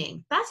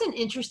listening. That's an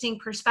interesting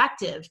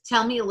perspective.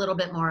 Tell me a little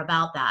bit more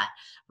about that,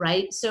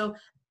 right? So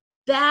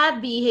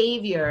bad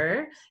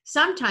behavior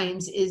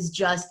sometimes is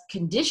just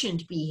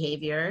conditioned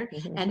behavior,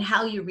 and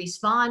how you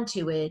respond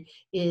to it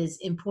is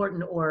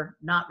important, or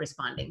not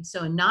responding.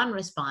 So a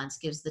non-response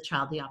gives the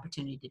child the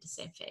opportunity to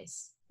save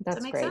face. Does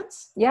that make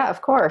sense? Yeah,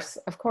 of course.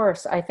 Of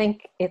course. I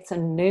think it's a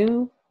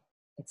new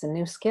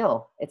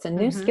skill. It's a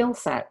new skill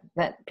set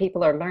that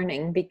people are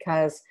learning,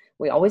 because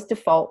we always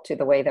default to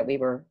the way that we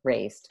were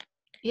raised.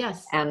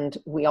 Yes. And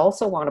we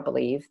also want to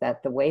believe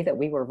that the way that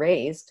we were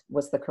raised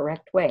was the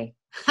correct way.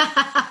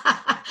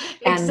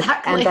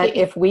 Exactly. And that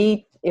if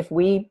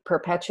we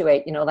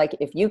perpetuate, like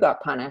if you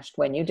got punished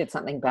when you did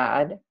something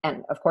bad,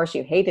 and of course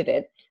you hated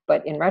it,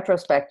 but in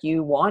retrospect,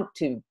 you want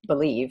to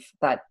believe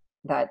that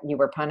you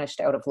were punished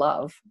out of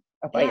love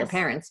by your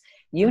parents,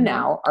 you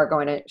now are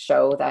going to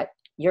show that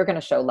you're going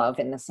to show love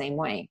in the same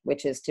way,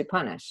 which is to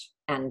punish.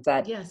 And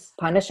that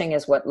punishing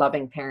is what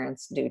loving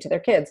parents do to their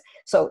kids.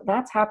 So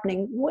that's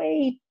happening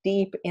way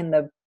deep in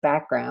the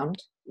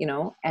background,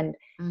 and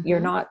you're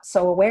not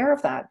so aware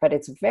of that. But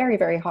it's very,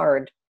 very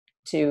hard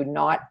to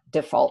not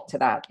default to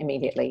that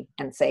immediately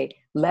and say,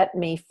 let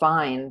me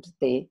find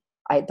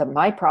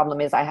my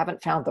problem is I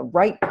haven't found the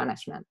right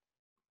punishment.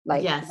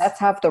 Let's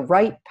have the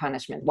right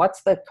punishment.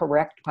 What's the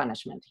correct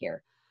punishment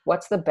here?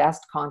 What's the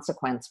best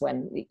consequence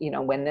when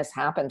this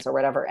happens or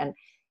whatever? And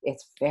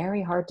it's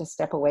very hard to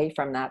step away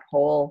from that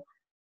whole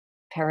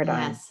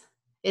paradigm. Yes.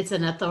 It's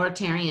an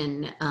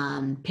authoritarian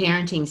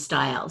parenting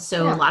style.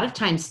 So a lot of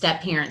times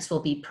step parents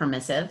will be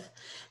permissive.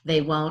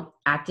 They won't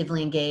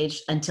actively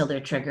engage until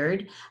they're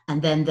triggered,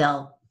 and then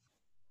they'll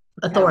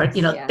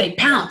they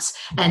pounce.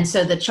 And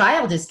so the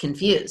child is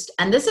confused.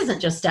 And this isn't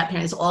just step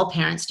parents, all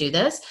parents do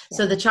this.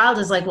 So the child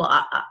is like,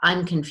 well,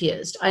 I'm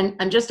confused.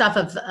 I'm just off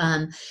of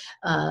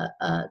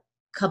a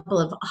couple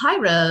of high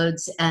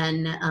roads,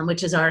 and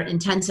which is our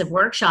intensive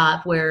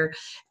workshop where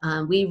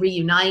we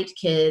reunite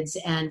kids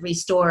and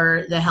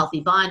restore the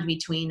healthy bond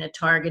between a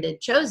targeted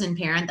chosen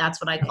parent.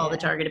 That's what I call the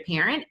targeted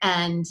parent,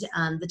 and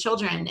the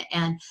children.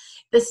 And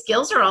the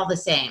skills are all the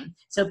same.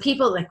 So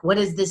people are like, what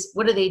is this?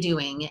 What are they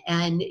doing?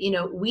 And,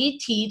 we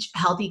teach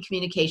healthy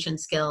communication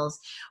skills.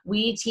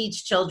 We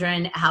teach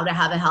children how to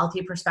have a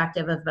healthy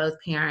perspective of both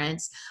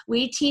parents.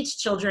 We teach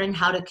children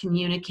how to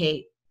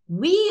communicate.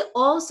 We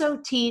also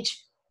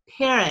teach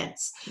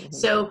parents.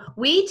 So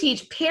we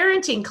teach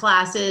parenting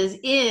classes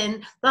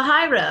in the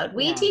high road.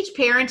 We teach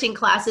parenting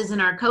classes in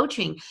our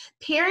coaching.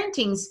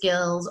 Parenting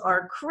skills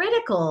are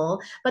critical,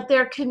 but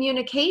they're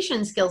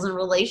communication skills and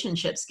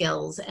relationship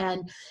skills.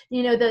 And,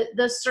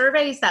 the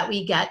surveys that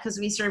we get, because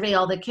we survey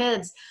all the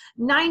kids,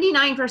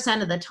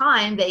 99% of the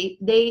time,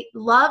 they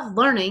love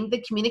learning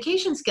the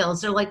communication skills.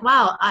 They're like,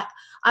 wow,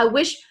 I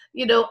wish,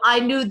 I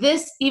knew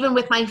this even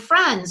with my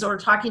friends or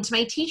talking to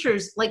my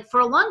teachers, like for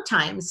a long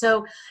time.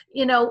 So,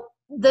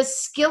 the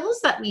skills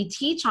that we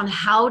teach on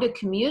how to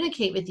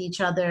communicate with each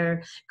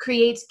other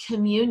creates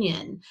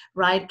communion,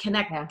 right?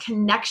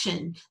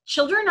 Connection.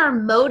 Children are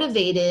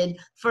motivated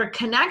for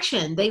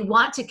connection. They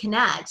want to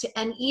connect.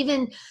 And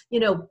even,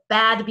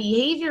 bad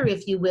behavior,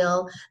 if you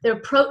will,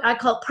 I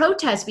call it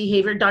protest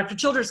behavior. Dr.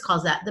 Childers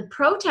calls that. The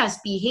protest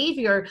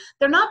behavior,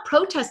 they're not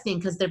protesting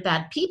because they're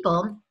bad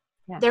people.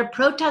 They're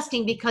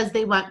protesting because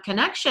they want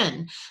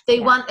connection. They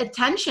want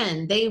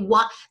attention.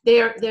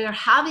 They're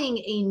having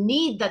a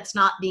need that's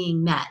not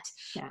being met.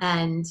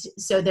 And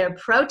so they're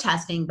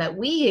protesting, but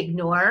we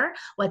ignore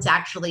what's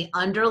actually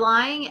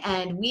underlying,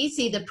 and we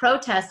see the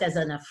protest as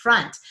an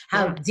affront.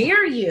 How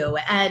dare you?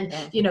 And,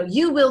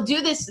 you will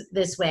do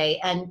this way.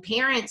 And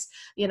parents,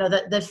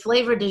 the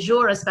flavor du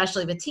jour,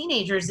 especially with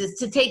teenagers, is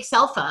to take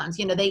cell phones.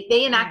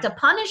 They enact a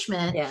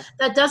punishment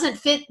that doesn't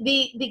fit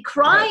the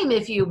crime,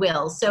 if you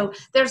will. So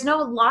there's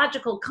no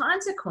logical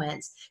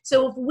consequence.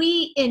 So if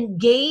we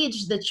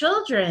engage the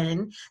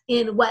children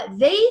in what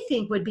they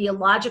think would be a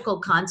logical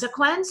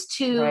consequence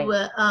to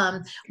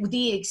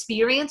the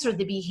experience or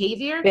the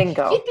behavior,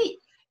 bingo.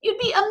 you'd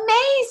be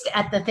amazed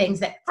at the things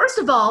that, first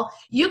of all,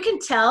 you can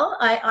tell,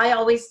 I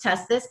always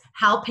test this,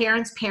 how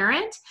parents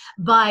parent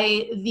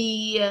by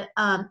the,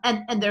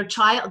 and their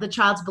the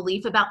child's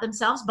belief about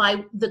themselves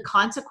by the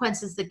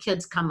consequences the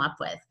kids come up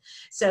with.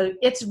 So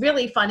it's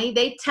really funny.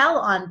 They tell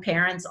on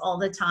parents all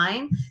the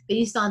time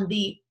based on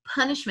the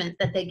punishment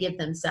that they give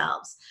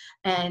themselves.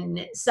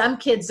 And some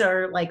kids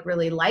are like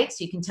really light,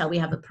 so you can tell we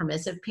have a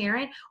permissive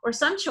parent, or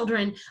some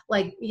children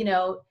like,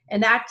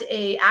 enact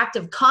a act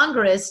of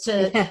Congress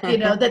to,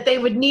 that they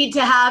would need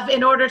to have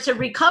in order to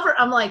recover.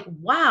 I'm like,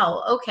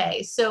 wow,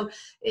 okay. So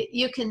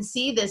you can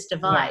see this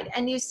divide,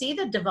 and you see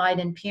the divide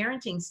in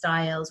parenting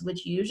styles,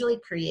 which usually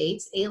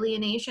creates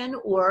alienation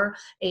or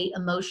a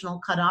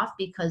emotional cutoff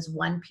because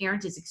one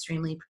parent is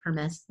extremely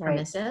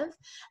permissive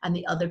and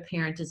the other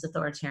parent is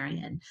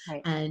authoritarian.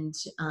 And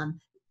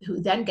who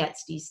then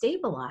gets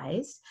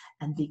destabilized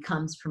and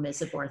becomes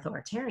permissive or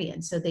authoritarian.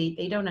 So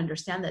they don't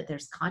understand that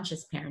there's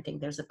conscious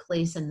parenting. There's a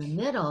place in the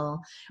middle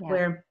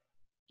where,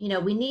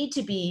 we need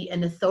to be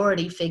an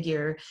authority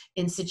figure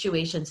in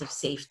situations of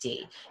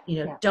safety.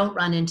 Don't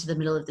run into the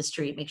middle of the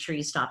street. Make sure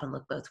you stop and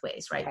look both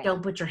ways, right?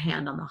 Don't put your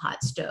hand on the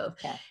hot stove.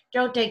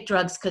 Don't take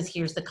drugs because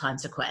here's the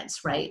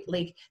consequence, right?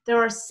 Like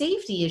there are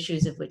safety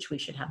issues of which we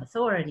should have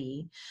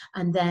authority.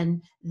 And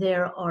then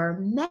there are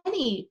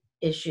many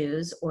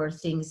issues or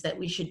things that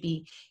we should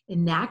be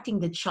enacting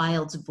the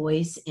child's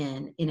voice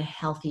in a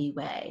healthy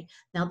way.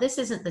 Now, this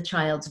isn't the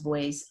child's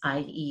voice,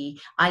 i.e.,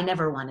 I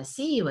never want to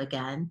see you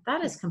again.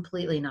 That is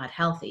completely not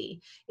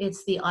healthy.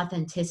 It's the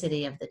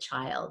authenticity of the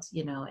child,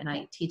 and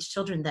I teach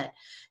children that,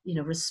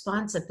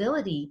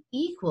 responsibility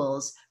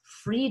equals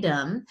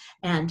freedom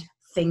and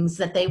things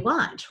that they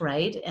want,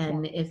 right?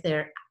 And if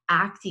they're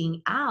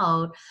acting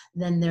out,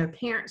 then their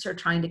parents are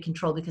trying to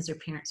control because their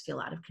parents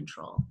feel out of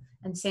control.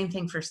 And same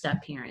thing for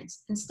step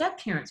parents. And step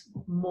parents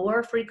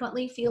more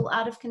frequently feel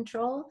out of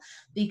control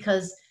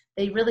because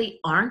they really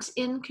aren't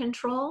in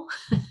control.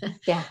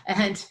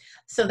 And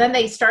so then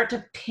they start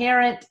to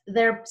parent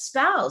their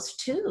spouse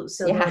too.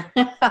 So I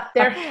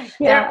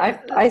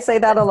say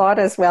that a lot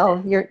as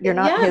well. You're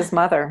not his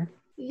mother.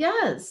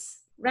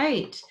 Yes,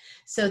 right.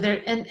 So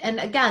they're, and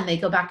again, they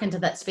go back into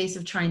that space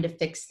of trying to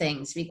fix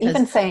things because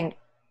even saying,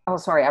 oh,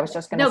 sorry, I was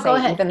just going to say, go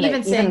ahead.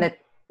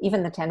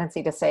 Even the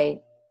tendency to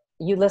say,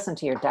 you listen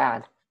to your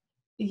dad.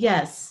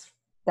 Yes.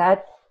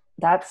 That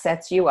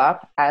sets you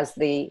up as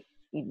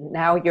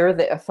now you're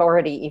the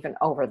authority even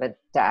over the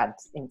dad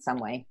in some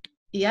way.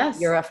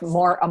 Yes. You're a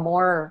more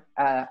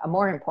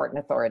important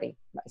authority,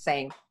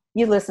 saying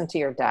you listen to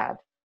your dad,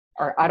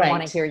 or I don't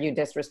want to hear you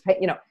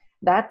disrespect,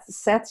 that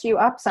sets you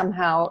up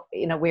somehow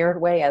in a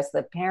weird way as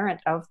the parent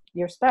of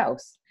your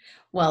spouse.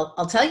 Well,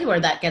 I'll tell you where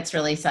that gets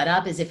really set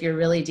up is if you're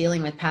really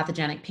dealing with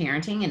pathogenic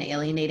parenting, an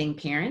alienating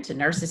parent, a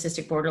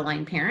narcissistic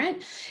borderline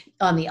parent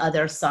on the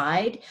other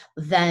side,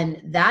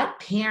 then that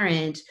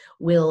parent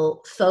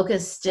will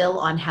focus still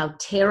on how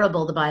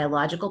terrible the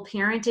biological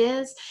parent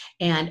is.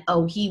 And,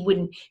 he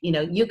wouldn't,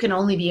 you can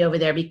only be over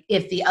there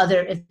if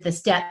the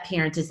step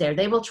parent is there.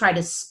 They will try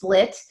to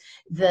split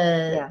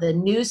the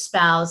new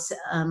spouse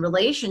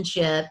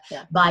relationship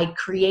by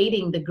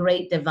creating the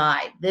great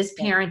divide. This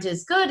parent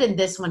is good and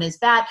this one is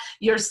bad.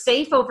 You're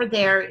safe over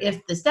there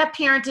if the step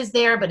parent is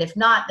there, but if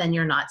not, then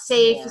you're not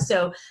safe.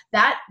 So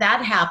that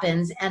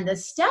happens, and the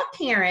step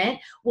parent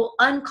will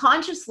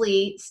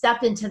unconsciously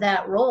step into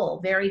that role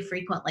very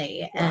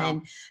frequently,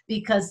 and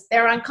because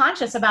they're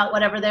unconscious about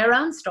whatever their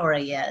own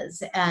story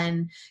is.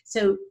 And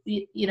so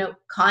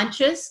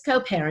conscious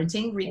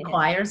co-parenting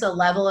requires a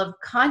level of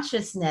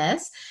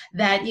consciousness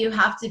that you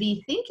have to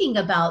be thinking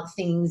about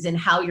things and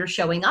how you're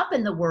showing up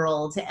in the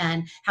world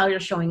and how you're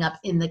showing up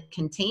in the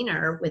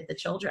container with the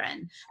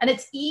children. And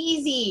it's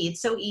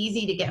so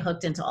easy to get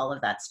hooked into all of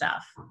that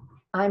stuff.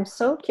 I'm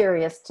so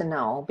curious to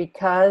know,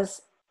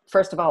 because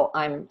first of all,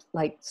 I'm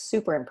like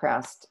super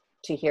impressed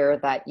to hear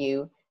that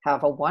you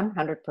have a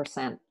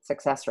 100%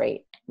 success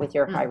rate with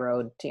your High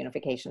Road to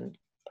Unification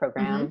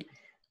program,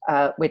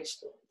 which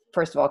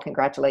first of all,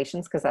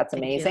 congratulations, because that's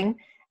amazing.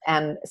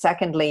 And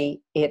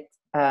secondly, it's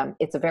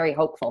a very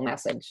hopeful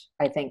message,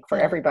 I think, for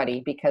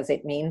everybody, because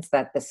it means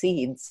that the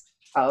seeds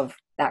of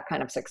that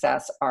kind of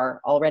success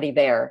are already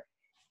there.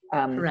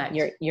 Correct.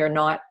 You're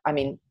not,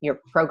 your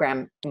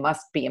program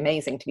must be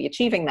amazing to be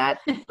achieving that,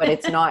 but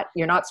it's not,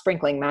 you're not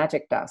sprinkling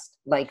magic dust.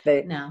 Like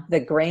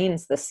the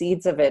grains, the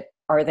seeds of it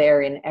are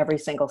there in every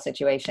single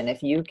situation.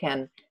 If you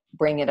can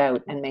bring it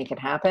out and make it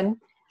happen,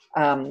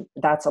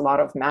 that's a lot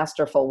of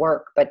masterful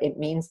work, but it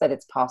means that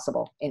it's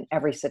possible in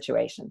every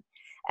situation.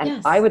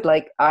 And I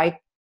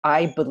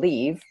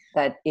believe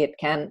that it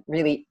can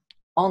really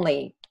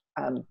only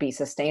be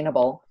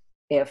sustainable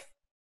if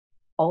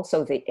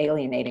also the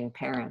alienating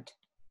parent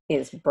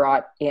is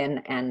brought in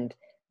and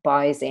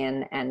buys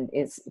in and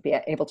is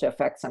able to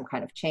affect some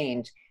kind of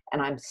change.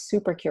 And I'm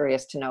super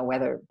curious to know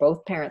whether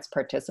both parents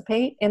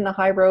participate in the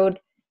High Road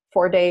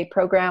 4-day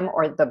program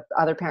or the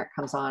other parent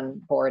comes on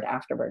board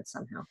afterwards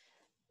somehow.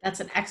 That's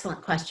an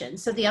excellent question.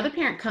 So the other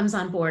parent comes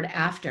on board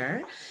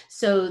after.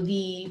 So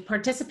the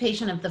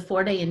participation of the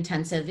 4-day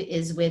intensive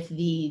is with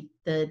the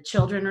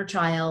children or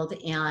child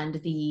and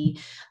the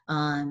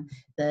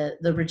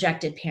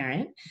rejected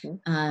parent.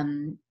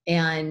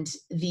 And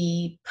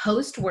the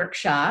post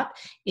workshop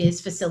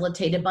is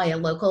facilitated by a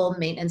local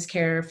maintenance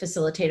care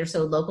facilitator,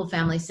 so a local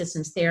family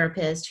systems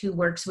therapist who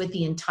works with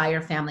the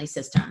entire family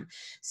system.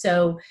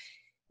 So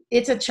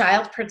it's a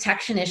child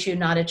protection issue,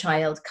 not a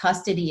child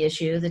custody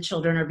issue. The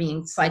children are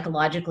being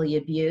psychologically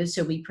abused,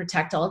 so we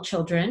protect all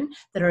children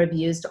that are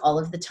abused all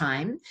of the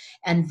time.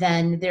 And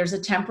then there's a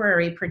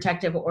temporary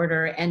protective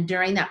order, and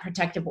during that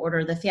protective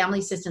order, the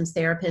family systems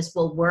therapist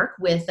will work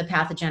with the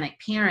pathogenic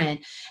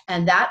parent,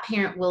 and that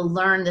parent will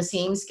learn the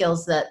same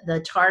skills that the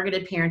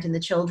targeted parent and the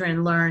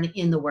children learn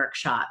in the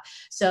workshop.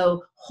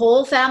 So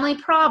whole family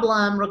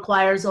problem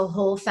requires a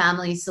whole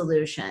family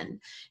solution.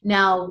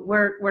 Now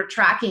we're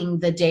tracking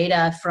the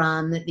data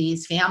from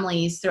these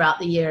families throughout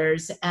the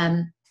years,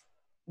 and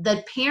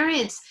the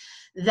parents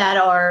that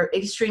are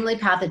extremely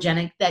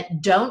pathogenic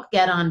that don't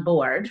get on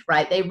board,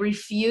 right? They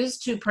refuse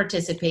to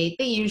participate.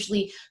 They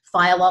usually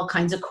file all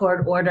kinds of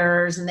court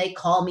orders, and they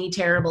call me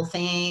terrible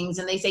things,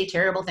 and they say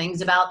terrible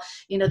things about,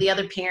 the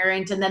other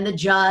parent and then the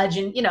judge,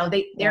 and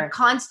they're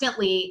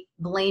constantly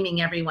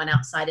blaming everyone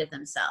outside of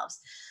themselves.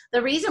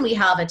 The reason we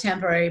have a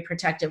temporary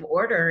protective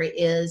order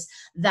is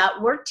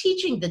that we're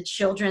teaching the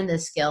children the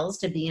skills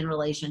to be in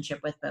relationship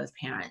with both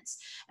parents.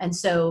 And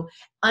so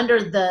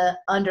under the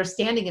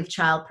understanding of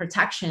child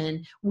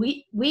protection,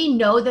 we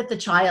know that the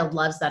child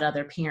loves that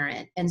other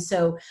parent. And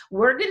so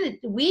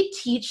we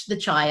teach the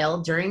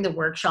child during the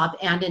workshop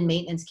and in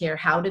maintenance care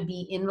how to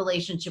be in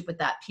relationship with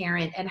that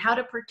parent and how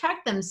to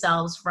protect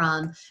themselves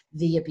from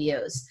the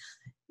abuse.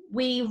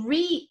 We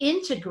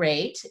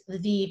reintegrate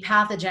the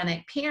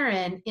pathogenic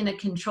parent in a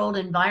controlled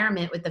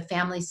environment with the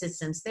family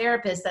systems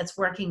therapist that's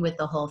working with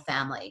the whole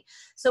family.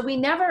 So we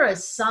never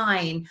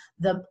assign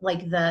the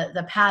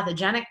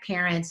pathogenic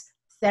parent's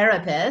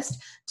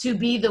therapist to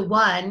be the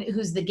one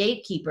who's the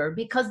gatekeeper,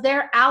 because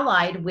they're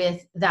allied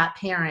with that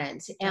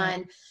parent.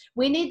 And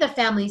we need the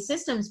family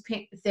systems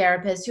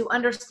therapist who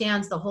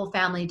understands the whole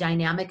family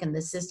dynamic and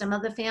the system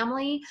of the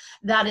family.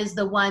 That is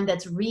the one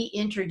that's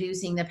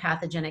reintroducing the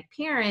pathogenic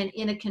parent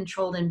in a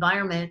controlled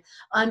environment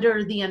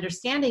under the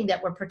understanding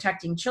that we're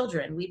protecting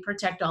children. We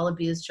protect all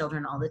abused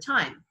children all the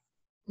time.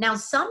 Now,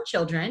 some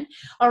children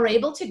are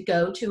able to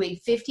go to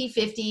a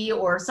 50-50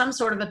 or some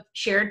sort of a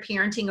shared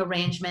parenting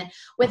arrangement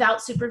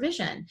without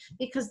supervision,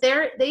 because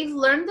they've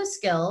learned the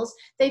skills.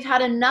 They've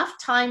had enough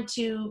time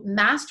to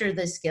master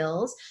the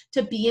skills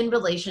to be in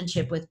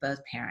relationship with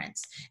both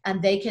parents.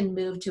 And they can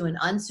move to an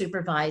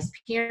unsupervised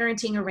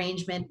parenting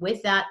arrangement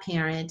with that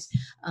parent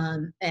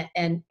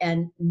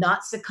and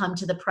not succumb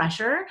to the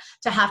pressure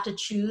to have to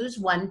choose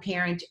one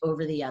parent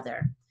over the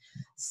other.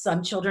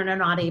 Some children are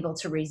not able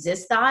to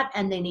resist that,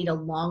 and they need a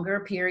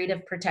longer period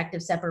of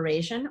protective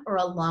separation or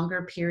a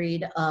longer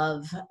period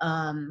of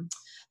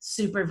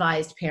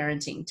supervised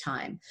parenting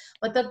time.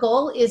 But the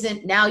goal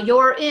isn't now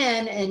you're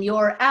in and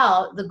you're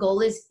out. The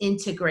goal is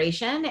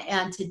integration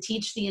and to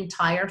teach the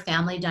entire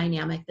family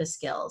dynamic the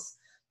skills.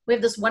 We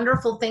have this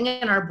wonderful thing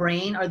in our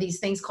brain, are these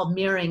things called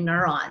mirroring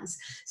neurons.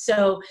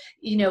 So,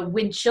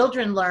 when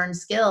children learn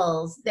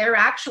skills, they're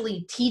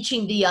actually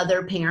teaching the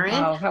other parent.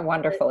 Oh, how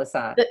wonderful is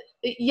that?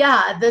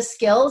 The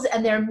skills,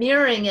 and they're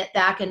mirroring it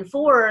back and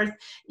forth,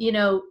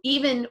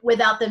 even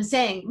without them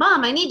saying,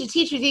 Mom, I need to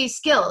teach you these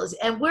skills.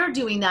 And we're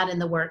doing that in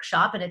the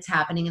workshop, and it's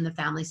happening in the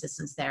family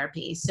systems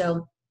therapy.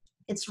 So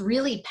it's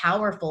really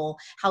powerful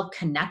how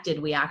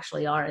connected we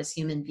actually are as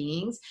human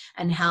beings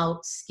and how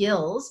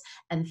skills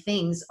and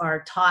things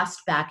are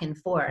tossed back and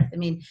forth. I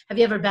mean, have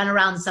you ever been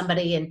around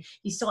somebody and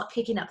you start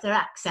picking up their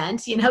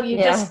accent?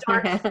 Just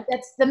start,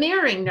 that's the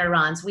mirroring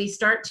neurons. We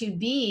start to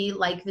be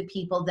like the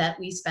people that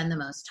we spend the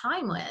most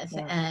time with.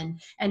 Yeah.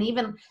 And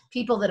even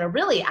people that are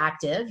really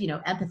active,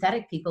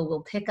 empathetic people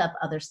will pick up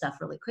other stuff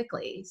really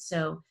quickly.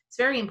 So it's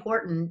very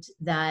important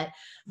that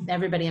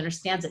everybody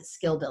understands it's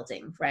skill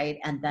building, right?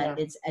 And that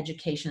it's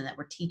education, that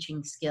we're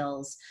teaching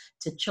skills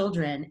to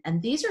children.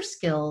 And these are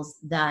skills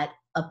that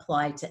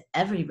apply to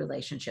every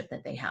relationship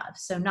that they have.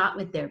 So not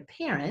with their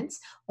parents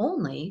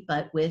only,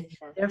 but with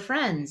their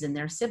friends and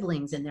their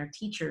siblings and their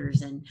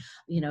teachers and,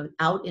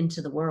 out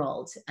into the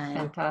world. And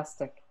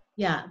fantastic.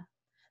 Yeah.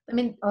 I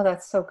mean, oh,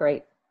 that's so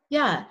great.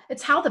 Yeah.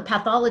 It's how the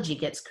pathology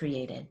gets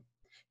created.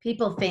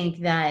 People think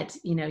that,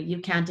 you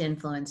can't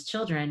influence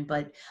children,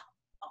 but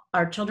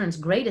our children's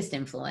greatest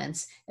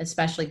influence,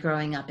 especially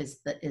growing up,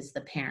 is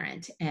the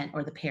parent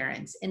or the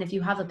parents. And if you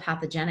have a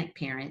pathogenic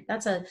parent,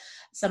 that's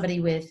somebody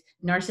with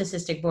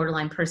narcissistic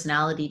borderline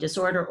personality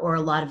disorder, or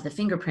a lot of the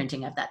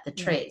fingerprinting of that, the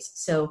traits.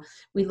 So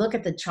we look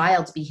at the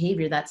child's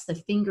behavior, that's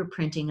the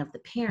fingerprinting of the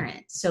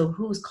parent. So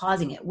who's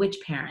causing it?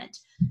 Which parent?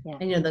 Yeah.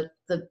 And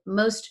the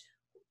most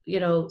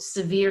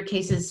severe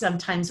cases,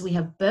 sometimes we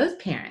have both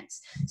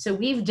parents. So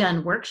we've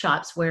done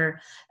workshops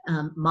where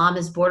mom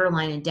is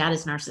borderline and dad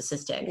is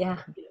narcissistic. Yeah.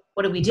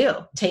 what do?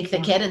 Take the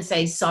kid and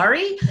say,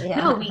 sorry? Yeah.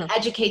 No, we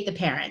educate the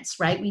parents,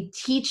 right? We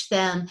teach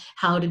them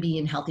how to be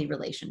in healthy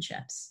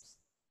relationships.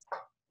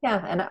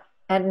 Yeah.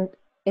 And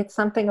it's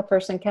something a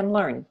person can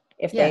learn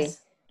if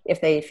Yes.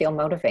 they feel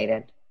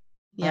motivated.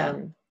 Yeah.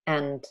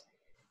 And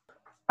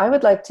I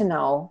would like to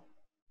know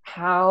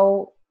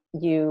how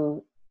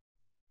you,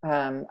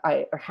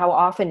 or how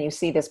often you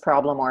see this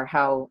problem, or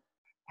how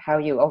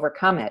you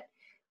overcome it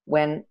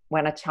when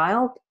a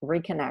child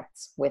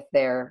reconnects with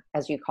their,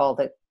 as you call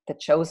it, the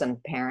chosen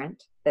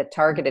parent, the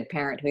targeted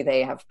parent who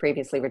they have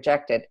previously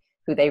rejected,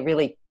 who they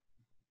really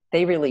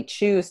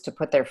choose to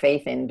put their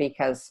faith in,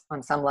 because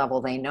on some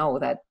level they know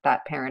that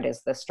that parent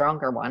is the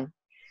stronger one.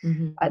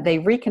 Mm-hmm. They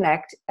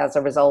reconnect as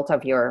a result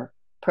of your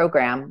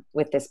program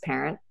with this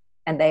parent,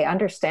 and they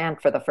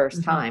understand for the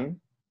first time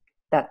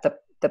that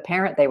the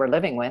parent they were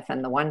living with,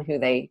 and the one who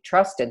they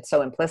trusted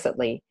so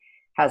implicitly,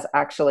 has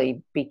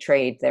actually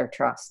betrayed their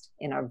trust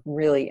in a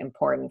really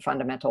important,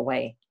 fundamental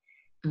way.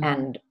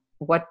 And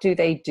what do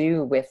they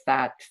do with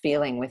that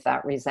feeling, with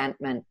that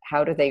resentment?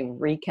 How do they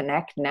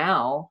reconnect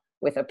now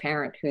with a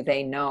parent who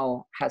they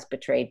know has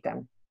betrayed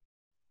them?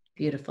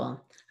 Beautiful.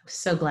 I'm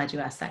so glad you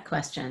asked that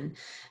question.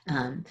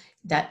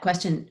 That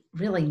question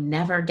really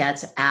never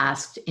gets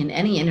asked in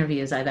any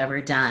interviews I've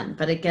ever done,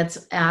 but it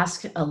gets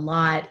asked a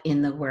lot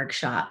in the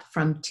workshop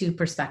from two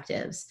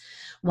perspectives.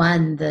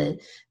 One, the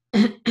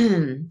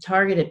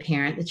targeted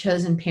parent, the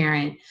chosen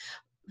parent,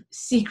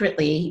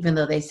 secretly, even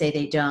though they say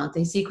they don't,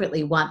 they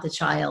secretly want the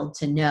child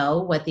to know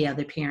what the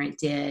other parent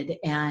did.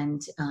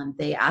 And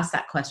they ask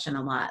that question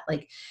a lot,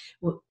 like,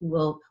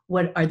 well,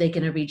 what are they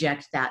going to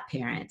reject that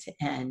parent?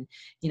 And,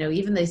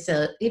 even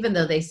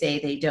though they say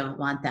they don't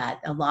want that,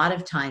 a lot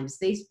of times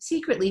they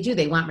secretly do.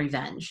 They want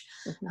revenge.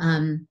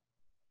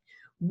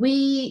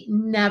 We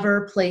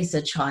never place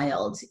a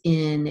child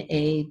in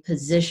a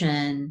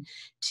position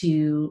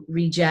to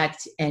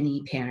reject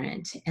any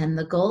parent. And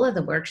the goal of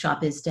the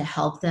workshop is to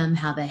help them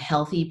have a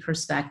healthy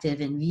perspective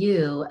and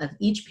view of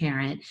each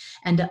parent,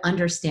 and to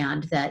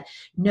understand that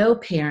no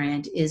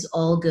parent is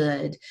all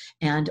good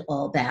and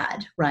all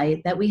bad,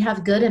 right? That we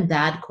have good and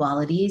bad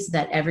qualities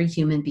that every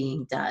human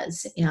being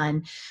does.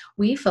 And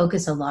we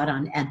focus a lot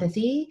on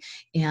empathy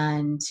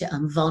and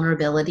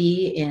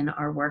vulnerability in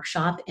our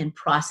workshop, and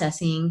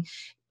processing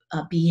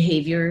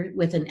behavior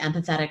with an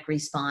empathetic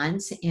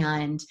response.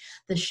 And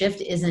the shift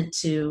isn't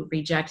to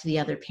reject the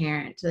other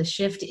parent. The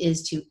shift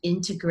is to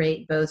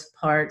integrate both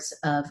parts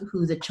of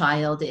who the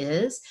child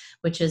is,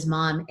 which is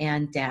mom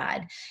and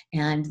dad,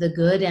 and the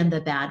good and the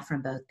bad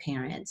from both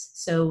parents.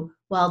 So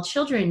while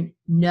children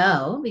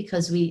know,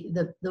 because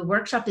the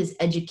workshop is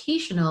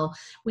educational,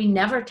 we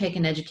never take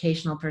an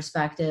educational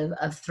perspective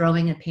of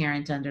throwing a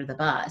parent under the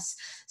bus.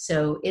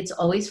 So it's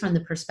always from the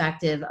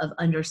perspective of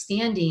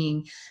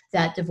understanding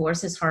that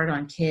divorce is hard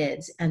on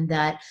kids, and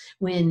that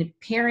when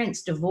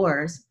parents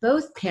divorce,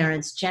 both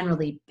parents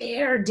generally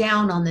bear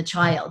down on the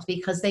child,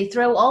 because they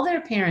throw all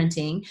their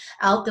parenting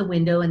out the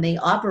window and they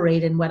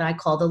operate in what I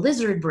call the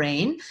lizard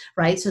brain,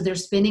 right? So they're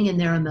spinning in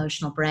their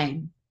emotional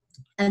brain.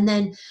 And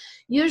then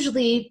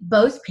usually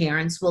both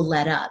parents will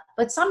let up,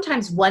 but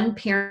sometimes one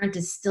parent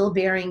is still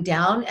bearing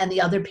down and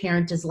the other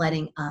parent is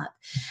letting up.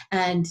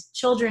 And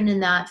children in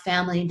that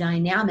family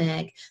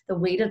dynamic, the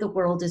weight of the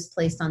world is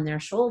placed on their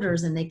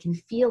shoulders and they can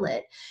feel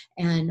it.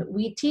 And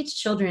we teach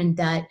children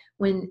that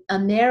when a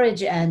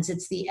marriage ends,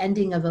 it's the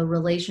ending of a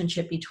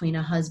relationship between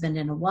a husband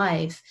and a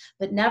wife,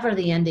 but never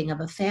the ending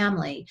of a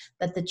family,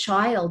 that the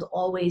child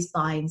always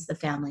binds the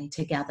family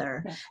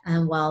together. Yeah.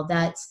 And while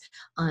that's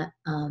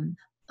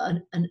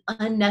an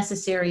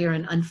unnecessary or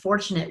an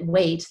unfortunate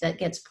weight that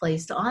gets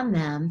placed on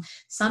them,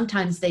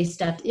 sometimes they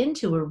step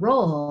into a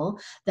role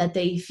that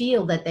they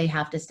feel that they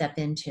have to step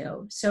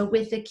into. So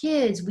with the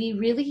kids, we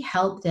really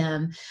help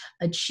them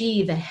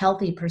achieve a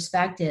healthy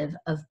perspective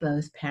of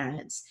both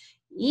parents,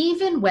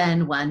 even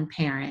when one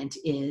parent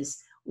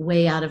is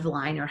way out of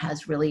line or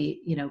has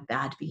really,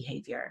 bad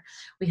behavior.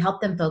 We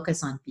help them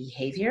focus on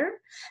behavior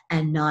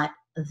and not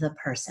the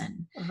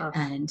person.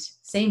 And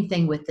same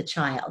thing with the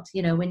child.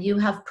 When you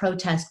have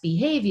protest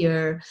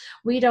behavior,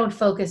 we don't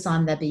focus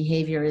on the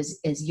behavior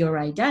as your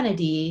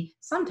identity.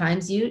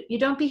 Sometimes you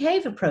don't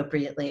behave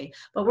appropriately,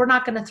 but we're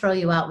not going to throw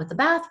you out with the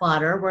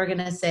bathwater. We're going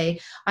to say,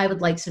 I would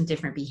like some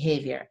different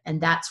behavior. And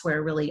that's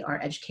where really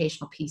our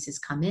educational pieces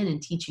come in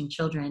teaching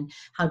children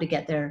how to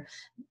get their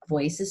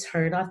voices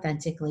heard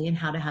authentically, and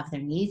how to have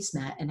their needs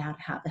met, and how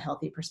to have a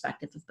healthy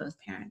perspective of both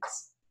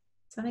parents.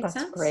 Does that make sense?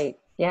 That's great.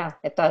 Yeah,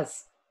 it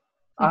does.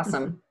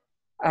 Awesome.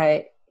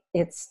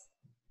 It's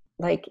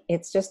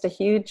just a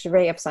huge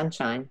ray of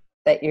sunshine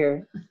that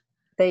you're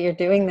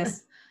doing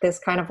this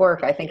kind of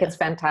work. I think it's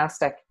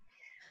fantastic.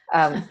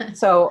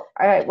 So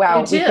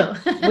wow,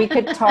 we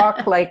could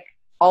talk like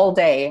all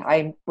day.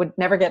 I would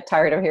never get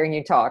tired of hearing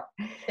you talk.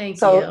 Thank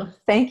you.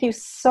 Thank you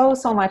so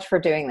much for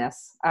doing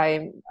this.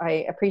 I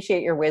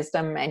appreciate your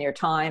wisdom and your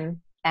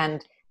time.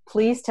 And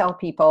please tell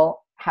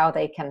people how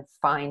they can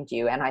find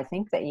you. And I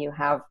think that you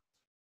have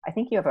I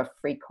think you have a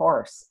free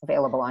course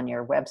available on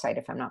your website,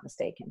 if I'm not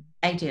mistaken.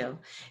 I do.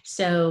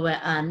 So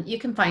you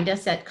can find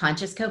us at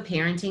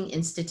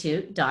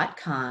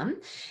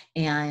consciouscoparentinginstitute.com.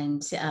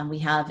 And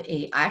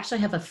I actually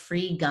have a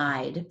free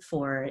guide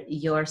for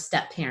your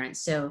step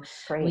parents. So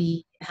Great.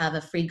 we have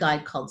a free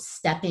guide called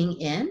Stepping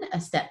In, a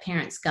step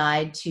parent's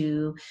guide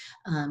to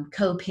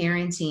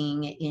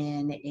co-parenting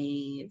in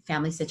a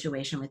family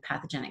situation with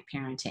pathogenic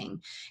parenting.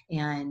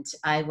 And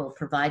I will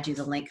provide you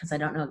the link because I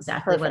don't know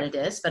exactly what it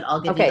is, but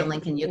I'll give you the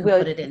link and you can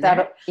put it in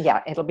there.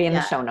 Yeah, it'll be in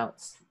the show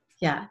notes.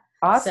 Yeah.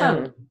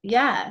 Awesome. So,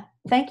 yeah.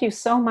 Thank you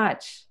so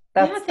much.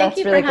 Thank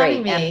you really for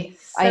having great. me. And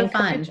so I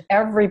encourage fun.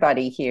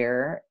 everybody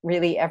here,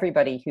 really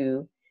everybody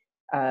who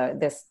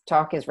this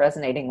talk is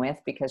resonating with,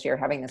 because you're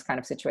having this kind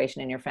of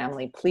situation in your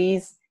family,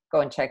 please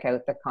go and check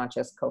out the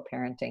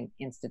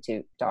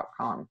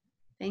consciouscoparentinginstitute.com.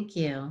 Thank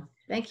you.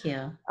 Thank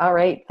you. All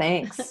right.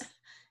 Thanks.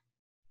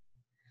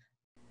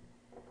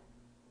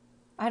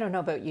 I don't know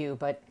about you,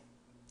 but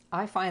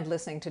I find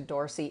listening to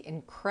Dorsey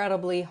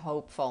incredibly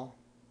hopeful.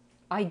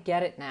 I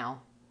get it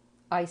now.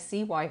 I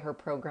see why her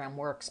program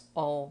works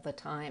all the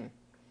time.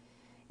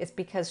 It's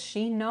because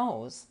she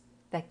knows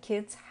that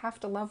kids have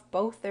to love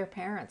both their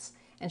parents,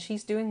 and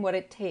she's doing what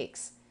it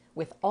takes,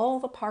 with all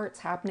the parts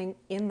happening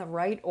in the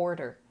right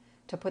order,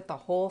 to put the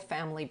whole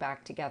family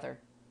back together,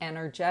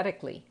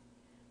 energetically.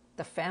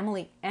 The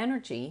family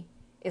energy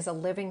is a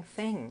living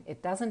thing.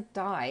 It doesn't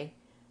die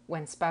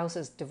when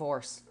spouses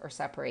divorce or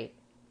separate.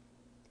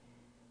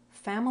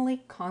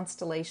 Family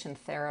constellation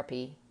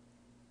therapy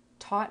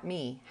taught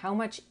me how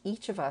much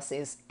each of us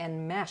is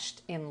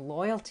enmeshed in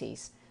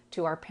loyalties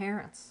to our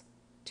parents,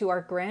 to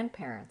our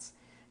grandparents,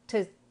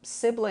 to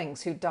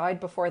siblings who died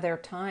before their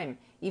time,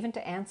 even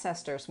to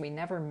ancestors we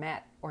never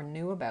met or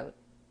knew about.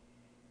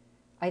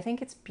 I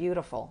think it's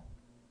beautiful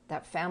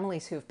that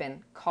families who've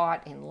been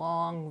caught in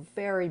long,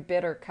 very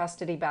bitter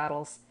custody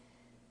battles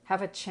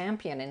have a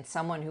champion in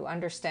someone who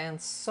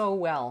understands so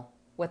well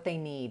what they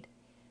need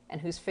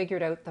and who's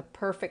figured out the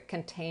perfect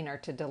container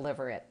to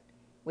deliver it,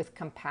 with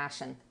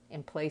compassion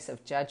in place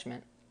of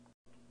judgment.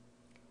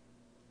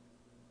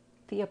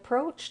 The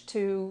approach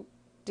to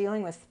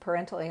dealing with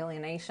parental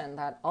alienation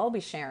that I'll be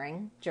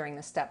sharing during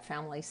the Step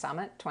Family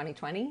Summit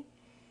 2020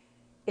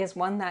 is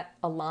one that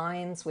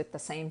aligns with the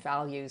same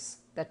values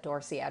that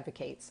Dorsey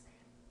advocates,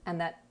 and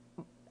that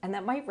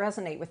might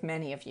resonate with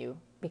many of you,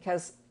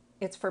 because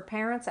it's for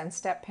parents and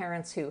step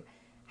parents who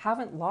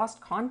haven't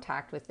lost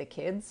contact with the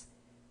kids,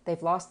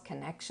 they've lost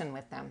connection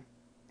with them.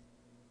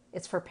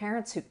 It's for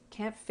parents who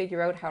can't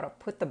figure out how to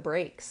put the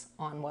brakes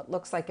on what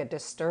looks like a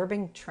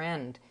disturbing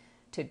trend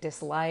to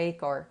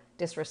dislike or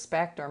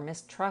disrespect or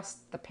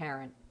mistrust the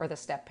parent or the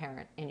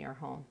step-parent in your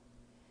home.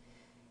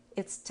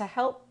 It's to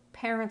help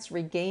parents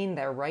regain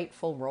their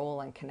rightful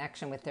role and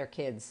connection with their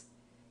kids,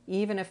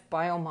 even if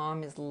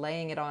bio-mom is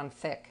laying it on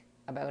thick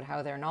about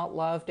how they're not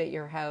loved at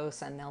your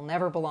house and they'll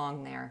never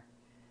belong there.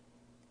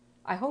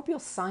 I hope you'll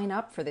sign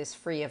up for this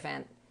free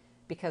event,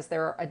 because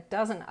there are a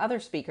dozen other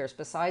speakers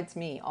besides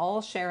me,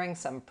 all sharing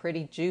some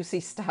pretty juicy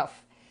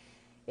stuff.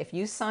 If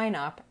you sign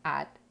up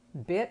at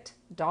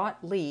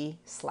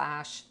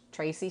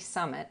bit.ly/Tracy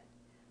Summit,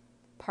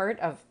 part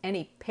of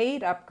any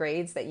paid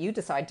upgrades that you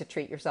decide to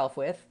treat yourself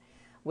with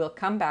will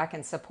come back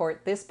and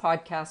support this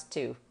podcast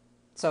too.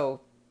 So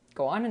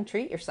go on and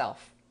treat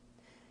yourself.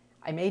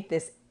 I made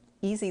this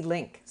easy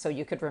link so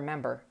you could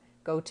remember.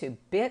 Go to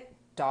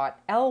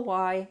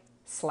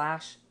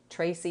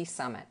bit.ly/Tracy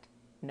Summit.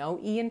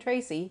 No E in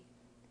Tracy,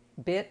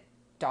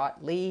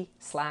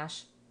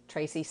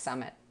 bit.ly/Tracy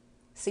Summit.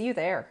 See you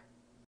there.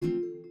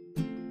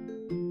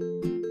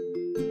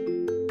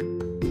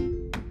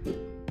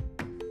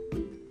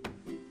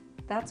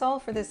 That's all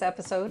for this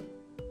episode.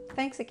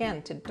 Thanks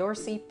again to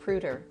Dorsey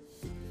Pruder.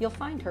 You'll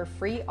find her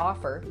free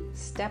offer,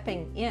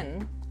 Stepping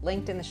In,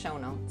 linked in the show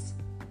notes.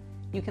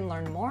 You can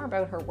learn more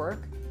about her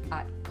work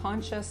at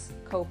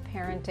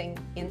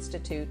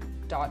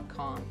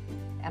consciouscoparentinginstitute.com.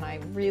 And I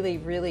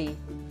really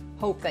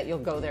hope that you'll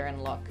go there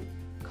and look.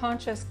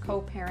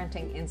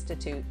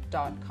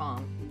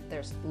 consciouscoparentinginstitute.com.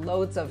 There's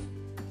loads of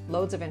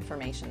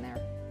information there.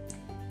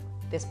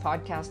 This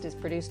podcast is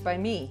produced by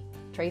me,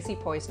 Tracy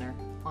Poisner,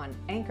 on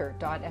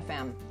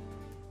Anchor.fm,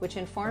 which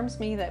informs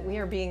me that we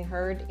are being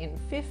heard in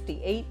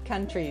 58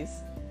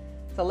 countries.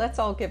 So let's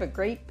all give a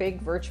great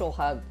big virtual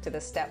hug to the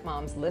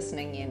stepmoms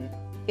listening in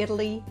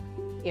Italy,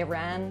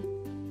 Iran,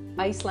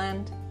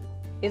 Iceland,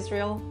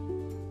 Israel,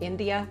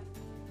 India,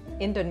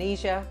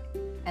 Indonesia,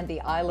 and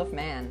the Isle of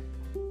Man.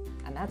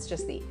 And that's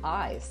just the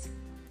I's.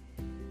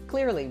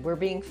 Clearly, we're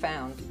being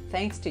found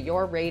thanks to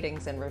your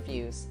ratings and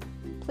reviews.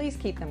 Please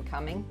keep them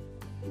coming,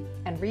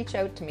 and reach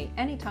out to me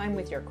anytime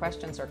with your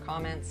questions or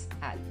comments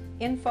at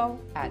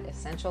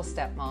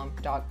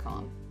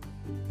info@essentialstepmom.com.